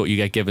 I thought you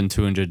get given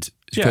 200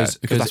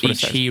 because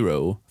each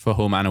hero for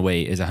home and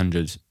away is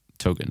 100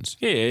 tokens.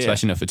 Yeah. So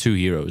that's enough for 2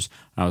 heroes.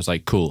 And I was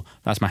like, cool.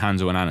 That's my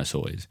Hanzo and Ana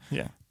sorted.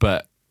 Yeah.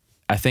 But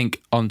I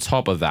think on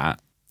top of that,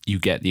 you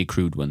get the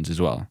accrued ones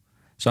as well.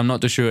 So I'm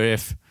not too sure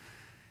if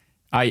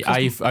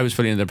I was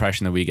fully under the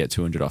impression that we get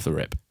 200 off the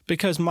rip.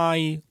 Because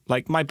my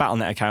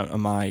Battle.net account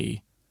and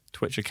my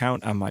Twitch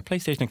account and my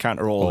PlayStation account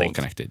are all linked.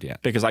 Connected, yeah.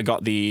 Because I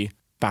got the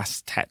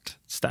Bastet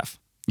stuff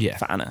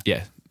for Ana.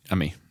 Yeah, and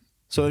me.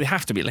 So they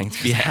have to be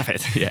linked because I have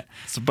it. Yeah.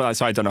 So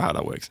I don't know how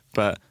that works.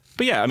 But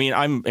yeah, I mean,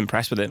 I'm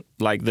impressed with it.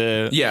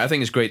 Yeah, I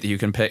think it's great that you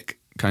can pick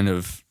kind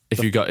of,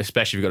 especially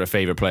if you've got a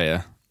favourite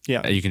player.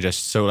 Yeah. You can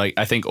just,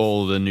 I think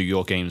all the New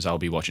York games I'll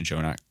be watching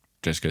Shonak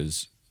just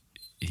because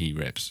he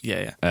rips.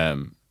 Yeah.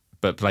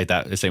 But like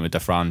that, the same with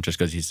Defran, just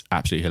because he's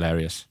absolutely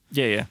hilarious.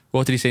 Yeah.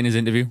 What did he say in his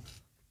interview?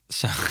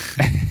 So,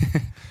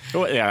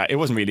 yeah, it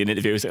wasn't really an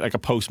interview. It was like a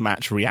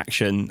post-match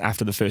reaction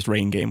after the first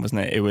Rain game,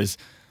 wasn't it? It was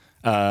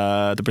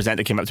the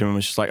presenter came up to him and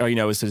was just like,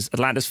 this is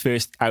Atlanta's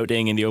first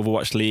outing in the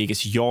Overwatch League.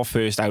 It's your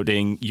first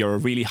outing. You're a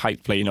really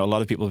hyped player. A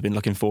lot of people have been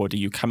looking forward to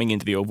you coming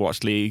into the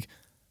Overwatch League.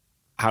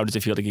 How does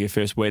it feel to get your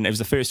first win? It was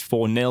the first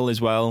 4-0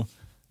 as well.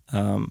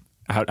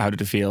 How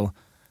did it feel?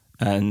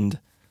 And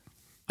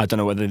I don't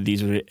know whether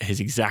these were his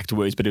exact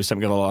words, but it was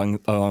something along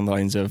the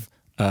lines of,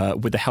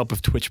 with the help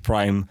of Twitch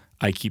Prime,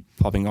 I keep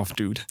popping off,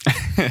 dude.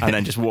 And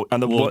then just walk.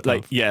 And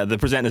the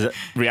presenter's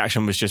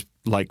reaction was just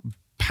like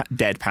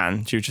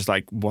deadpan. She was just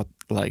like, what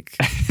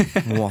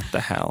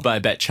the hell? But I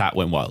bet chat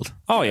went wild.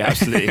 Oh, yeah,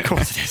 absolutely. Of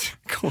course it is.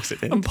 Of course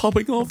it is. I'm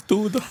popping off,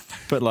 dude.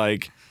 But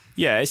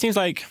it seems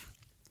like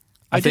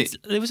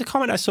there was a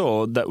comment I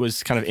saw that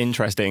was kind of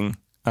interesting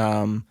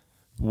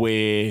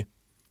where...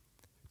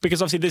 Because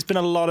obviously there's been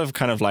a lot of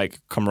kind of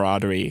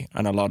camaraderie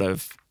and a lot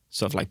of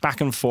sort of back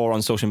and forth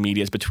on social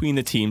medias between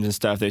the teams and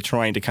stuff. They're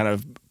trying to kind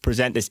of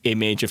present this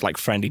image of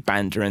friendly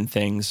banter and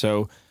things.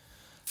 So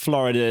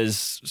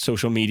Florida's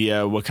social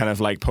media were kind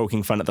of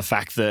poking fun at the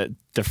fact that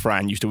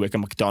Defran used to work at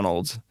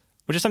McDonald's,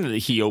 which is something that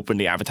he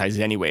openly advertises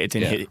anyway. It's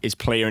in his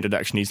player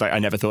introduction. He's like, I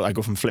never thought I'd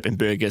go from flipping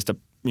burgers to,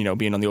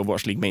 being on the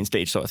Overwatch League main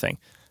stage sort of thing.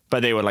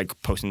 But they were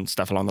posting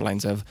stuff along the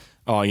lines of,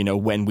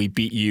 when we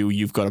beat you,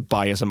 you've got to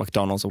buy us a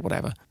McDonald's or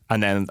whatever.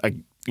 And then,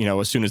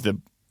 as soon as they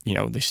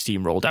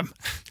steamrolled them.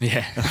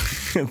 Yeah.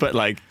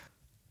 But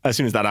as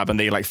soon as that happened,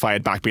 they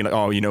fired back being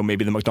like,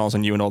 maybe the McDonald's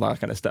on you and all that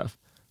kind of stuff.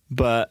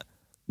 But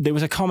there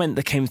was a comment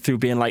that came through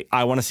being like,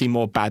 I want to see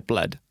more bad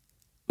blood.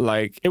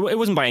 It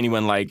wasn't by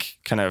anyone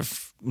kind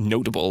of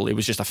notable. It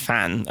was just a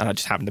fan. And I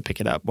just happened to pick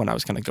it up when I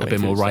was kind of going a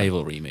bit more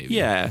rivalry maybe.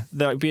 Yeah.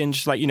 They're being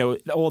just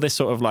all this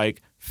sort of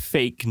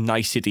fake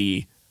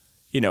nicety.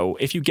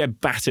 If you get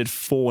battered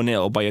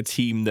 4-0 by a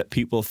team that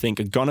people think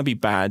are going to be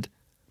bad,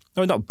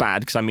 no, not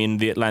bad, because I mean,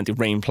 the Atlantic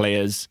Reign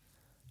players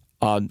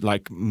are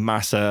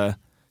Massa,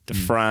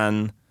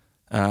 Defran,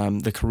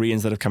 the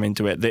Koreans that have come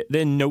into it.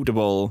 They're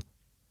notable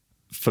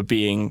for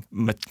being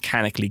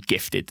mechanically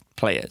gifted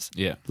players.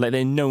 Yeah.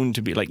 They're known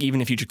to be,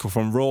 even if you just go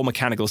from raw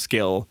mechanical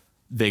skill,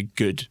 they're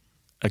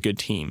a good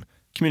team.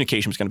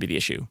 Communication was going to be the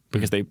issue,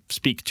 because they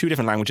speak 2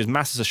 different languages.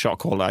 Massa's a shot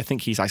caller. I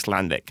think he's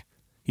Icelandic.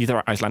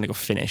 Either Icelandic or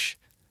Finnish.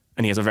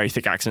 And he has a very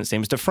thick accent,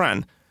 same as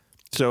Defran.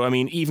 So, I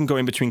mean, even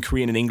going between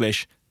Korean and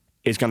English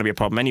is going to be a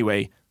problem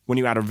anyway. When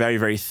you add a very,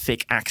 very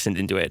thick accent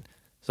into it,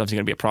 it's obviously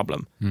going to be a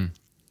problem.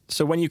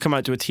 So when you come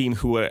out to a team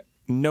who are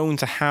known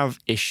to have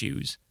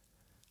issues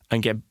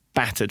and get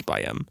battered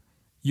by them,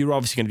 you're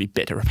obviously going to be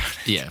bitter about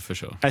it. Yeah, for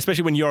sure.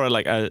 Especially when you're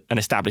an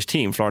established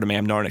team. Florida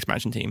Mayhem, not an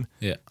expansion team.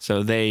 Yeah. So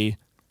you're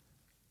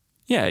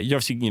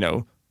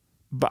obviously,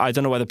 but I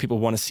don't know whether people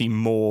want to see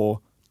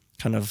more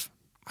kind of,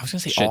 I was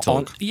going to say shit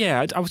talk.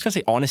 I was going to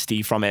say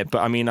honesty from it, but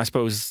I mean, I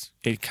suppose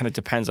it kind of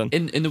depends on.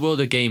 In the world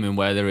of gaming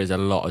where there is a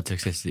lot of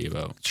toxicity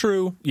about.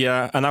 True,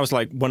 yeah. And I was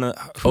like,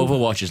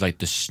 Overwatch is like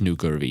the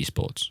snooker of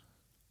esports.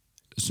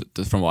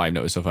 From what I've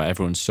noticed so far,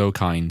 everyone's so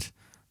kind.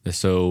 They're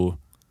so.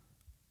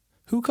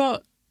 Who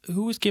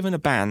was given a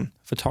ban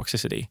for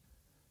toxicity?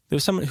 There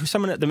was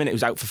someone at the minute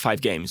who's out for 5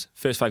 games,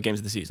 first 5 games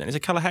of the season. Is it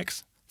Color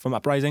Hex from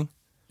Uprising?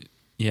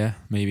 Yeah,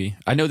 maybe.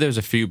 I know there's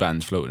a few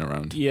bans floating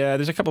around. Yeah,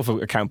 there's a couple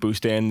for account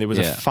boosting. There was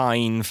a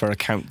fine for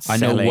account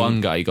selling. I know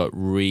one guy got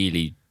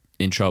really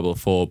in trouble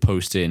for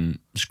posting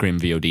Scrim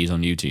VODs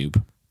on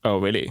YouTube. Oh,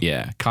 really?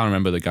 Yeah. Can't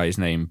remember the guy's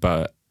name,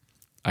 but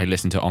I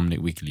listened to Omnic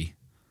Weekly.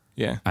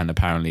 Yeah. And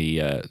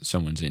apparently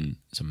someone's in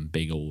some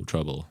big old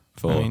trouble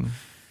for... I mean,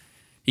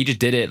 he just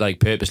did it like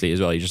purposely as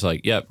well. He just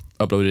like, yep,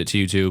 uploaded it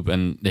to YouTube,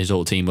 and his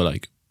whole team were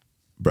like,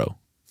 bro,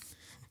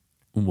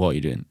 what are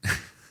you doing?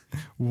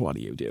 what are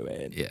you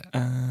doing? Yeah.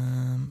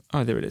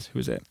 Oh, there it is. Who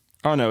is it?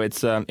 Oh no,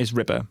 it's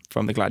Ripper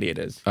from the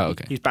Gladiators. Oh,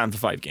 okay. He's banned for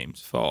 5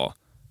 games for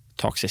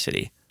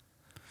toxicity.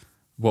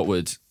 What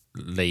would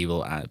be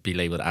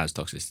labeled as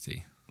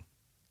toxicity?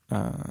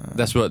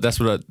 That's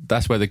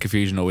where the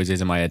confusion always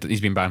is in my head.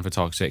 He's been banned for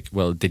toxic.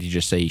 Well, did he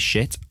just say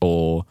shit,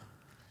 or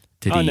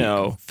did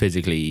he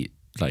physically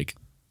like?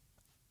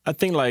 I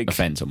think like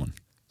offend someone.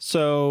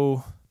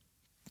 So,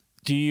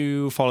 do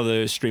you follow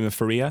the streamer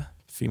Faria,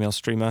 female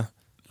streamer?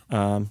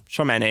 From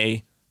NA.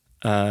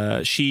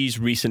 She's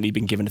recently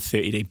been given a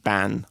 30-day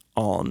ban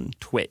on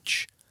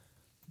Twitch.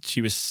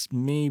 She was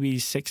maybe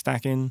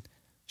 6-stacking.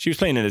 She was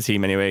playing in a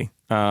team anyway.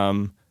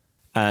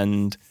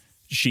 And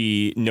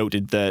she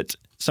noted that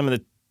some of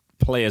the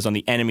players on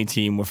the enemy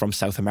team were from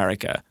South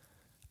America.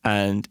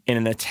 And in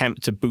an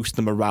attempt to boost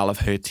the morale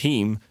of her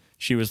team,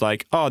 she was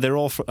like, oh, they're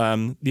all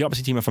the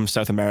opposite team are from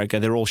South America.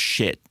 They're all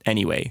shit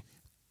anyway.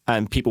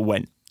 And people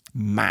went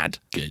mad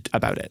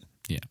about it.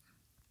 Yeah.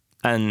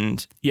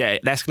 And yeah,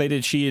 it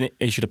escalated. She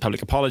issued a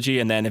public apology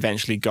and then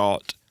eventually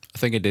got... I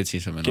think I did see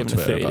something on given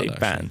Twitter a 30-day about that.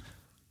 ban.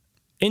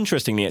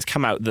 Interestingly, it's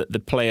come out that the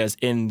players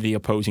in the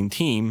opposing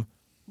team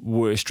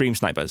were stream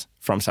snipers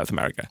from South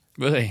America.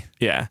 Really?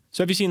 Yeah.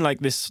 So have you seen like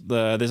this?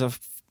 There's a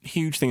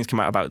huge thing that's come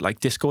out about like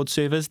Discord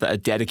servers that are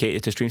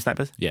dedicated to stream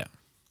snipers. Yeah.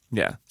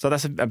 Yeah. So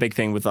that's a big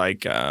thing with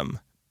like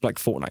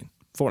Fortnite.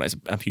 Fortnite's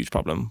a huge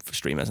problem for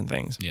streamers and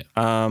things. Yeah.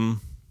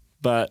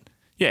 But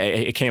yeah,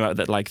 it came out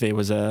that like there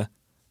was a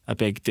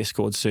big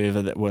Discord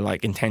server that were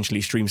like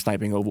intentionally stream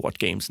sniping Overwatch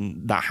games,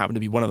 and that happened to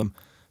be one of them.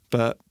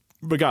 But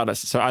regardless,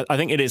 so I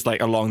think it is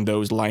like along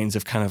those lines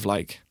of kind of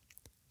like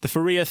the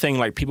Faria thing.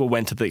 Like people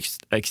went to the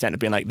extent of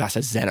being like, that's a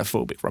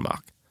xenophobic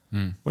remark,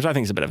 which I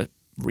think is a bit of a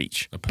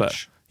reach. A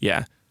push. But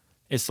yeah,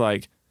 it's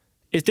like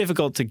it's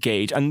difficult to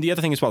gauge. And the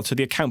other thing as well, so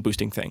the account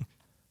boosting thing,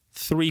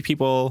 3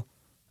 people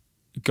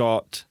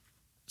got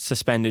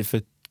suspended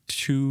for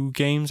 2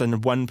 games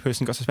and 1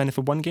 person got suspended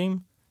for 1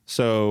 game.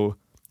 So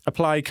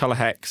Apply, Color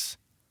Hex,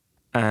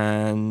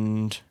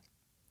 and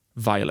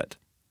Violet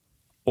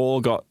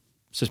all got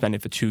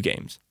suspended for 2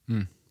 games.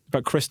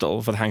 But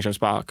Crystal for the Hangzhou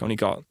Spark only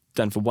got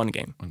done for 1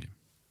 game.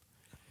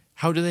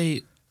 How do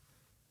they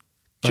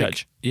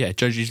Judge?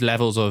 Judge these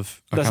levels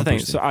of That's the thing.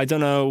 boosting? So I don't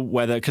know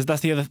whether, because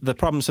that's the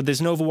problem. So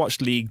there's an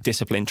Overwatch League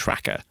discipline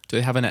tracker. Do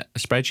they have a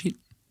spreadsheet?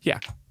 Yeah.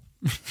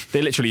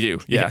 They literally do.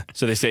 Yeah.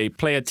 So they say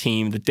player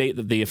team, the date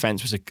that the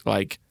offense was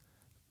like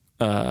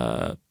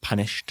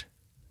punished.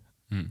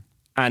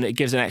 And it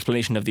gives an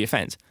explanation of the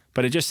offense.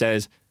 But it just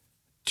says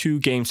 2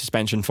 game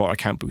suspension for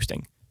account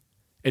boosting.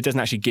 It doesn't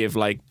actually give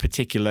like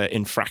particular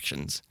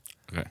infractions.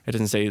 Okay. It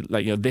doesn't say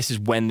like, this is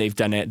when they've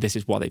done it, this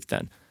is what they've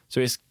done.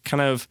 So it's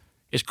kind of,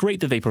 it's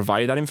great that they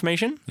provide that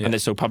information and they're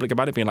so public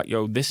about it, being like,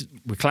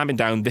 we're clamping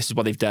down, this is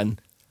what they've done.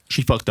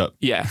 She fucked up.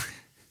 Yeah.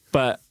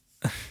 But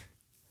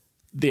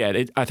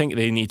yeah, I think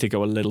they need to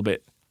go a little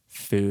bit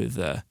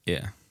further.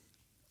 Yeah.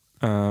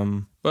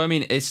 Well, I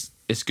mean, it's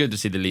good to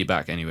see the lead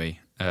back anyway.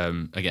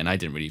 Again, I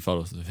didn't really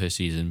follow the first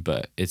season,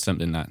 but it's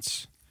something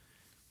that's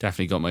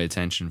definitely got my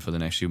attention for the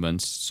next few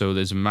months. So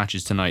there's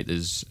matches tonight.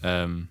 There's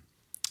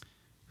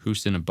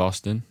Houston and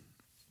Boston.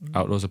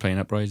 Outlaws are playing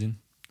Uprising,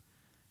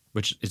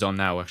 which is on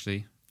now,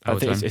 actually. I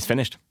think it's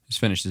finished. It's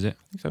finished, is it?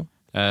 I think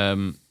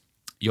so.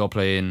 You're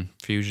playing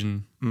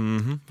Fusion.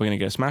 Mm-hmm. We're going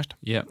to get smashed.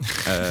 Yeah.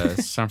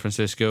 San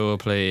Francisco are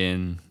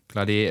playing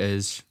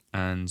Gladiators,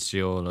 and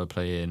Seoul are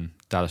playing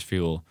Dallas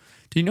Fuel.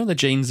 Do you know that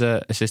Jane's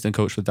assistant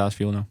coach for Dallas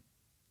Fuel now?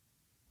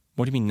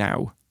 What do you mean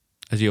now?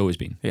 Has he always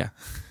been? Yeah.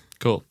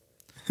 Cool.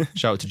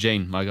 Shout out to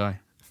Jane, my guy.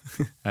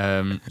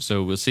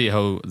 So we'll see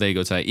how they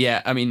go tonight.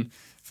 Yeah, I mean,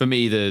 for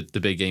me, the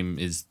big game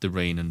is the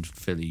Reign and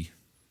Philly.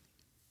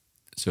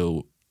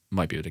 So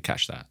might be able to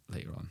catch that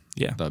later on.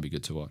 Yeah. That'll be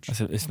good to watch.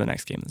 It's the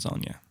next game that's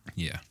on, yeah.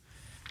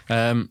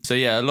 Yeah. So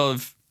yeah, a lot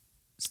of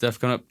stuff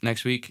coming up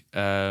next week.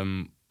 I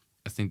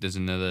think there's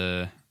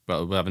we'll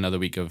have another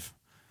week of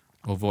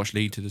Overwatch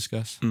League to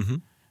discuss.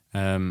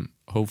 Mm-hmm.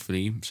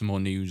 Hopefully some more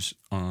news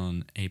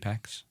on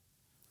Apex.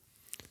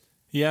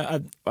 Yeah,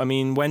 I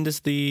mean, when does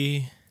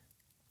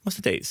what's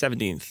the date?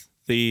 17th.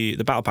 The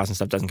Battle Pass and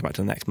stuff doesn't come out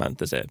till next month,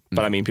 does it? No.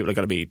 But I mean, people are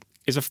going to be,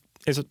 it's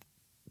a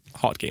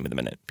hot game at the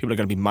minute. People are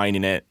going to be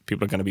mining it.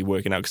 People are going to be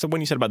working out. Because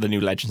when you said about the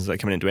new legends that are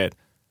coming into it,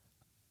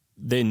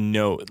 they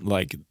know,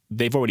 like,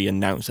 they've already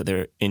announced that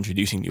they're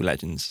introducing new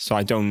legends. So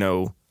I don't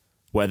know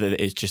whether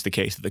it's just the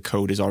case that the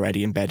code is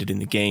already embedded in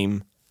the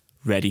game,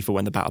 ready for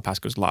when the Battle Pass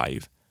goes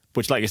live.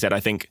 Which, like I said,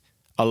 I think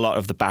a lot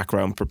of the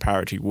background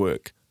preparatory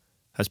work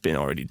has been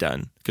already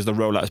done because the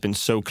rollout has been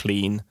so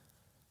clean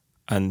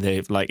and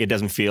it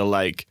doesn't feel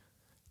like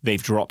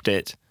they've dropped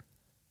it.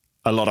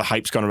 A lot of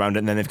hype's gone around it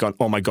and then they've gone,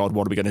 oh my God,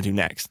 what are we going to do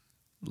next?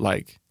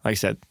 Like I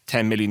said,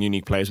 10 million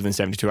unique players within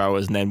 72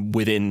 hours. And then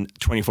within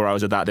 24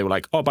 hours of that, they were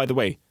like, oh, by the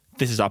way,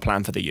 this is our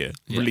plan for the year.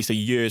 Yeah. Release a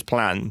year's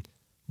plan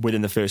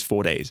within the first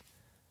 4 days.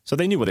 So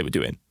they knew what they were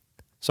doing.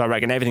 So I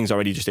reckon everything's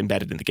already just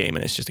embedded in the game,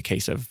 and it's just a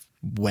case of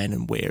when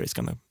and where it's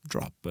going to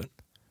drop. But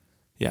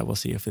yeah, we'll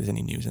see if there's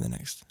any news in the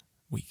next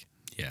week.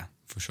 Yeah,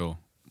 for sure.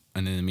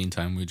 And in the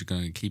meantime, we're just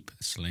going to keep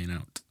slaying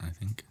out, I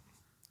think.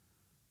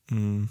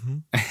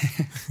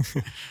 Mm-hmm.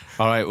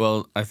 All right,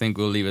 well, I think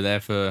we'll leave it there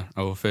for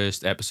our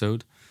first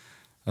episode.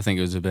 I think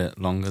it was a bit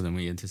longer than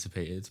we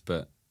anticipated,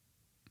 but...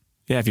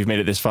 Yeah, if you've made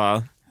it this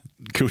far,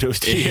 kudos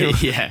to you.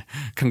 Yeah,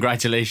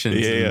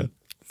 congratulations. Yeah.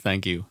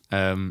 Thank you.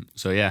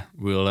 So yeah,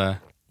 we'll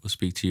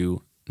speak to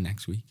you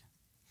next week.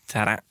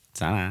 Ta-da.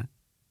 Ta-da.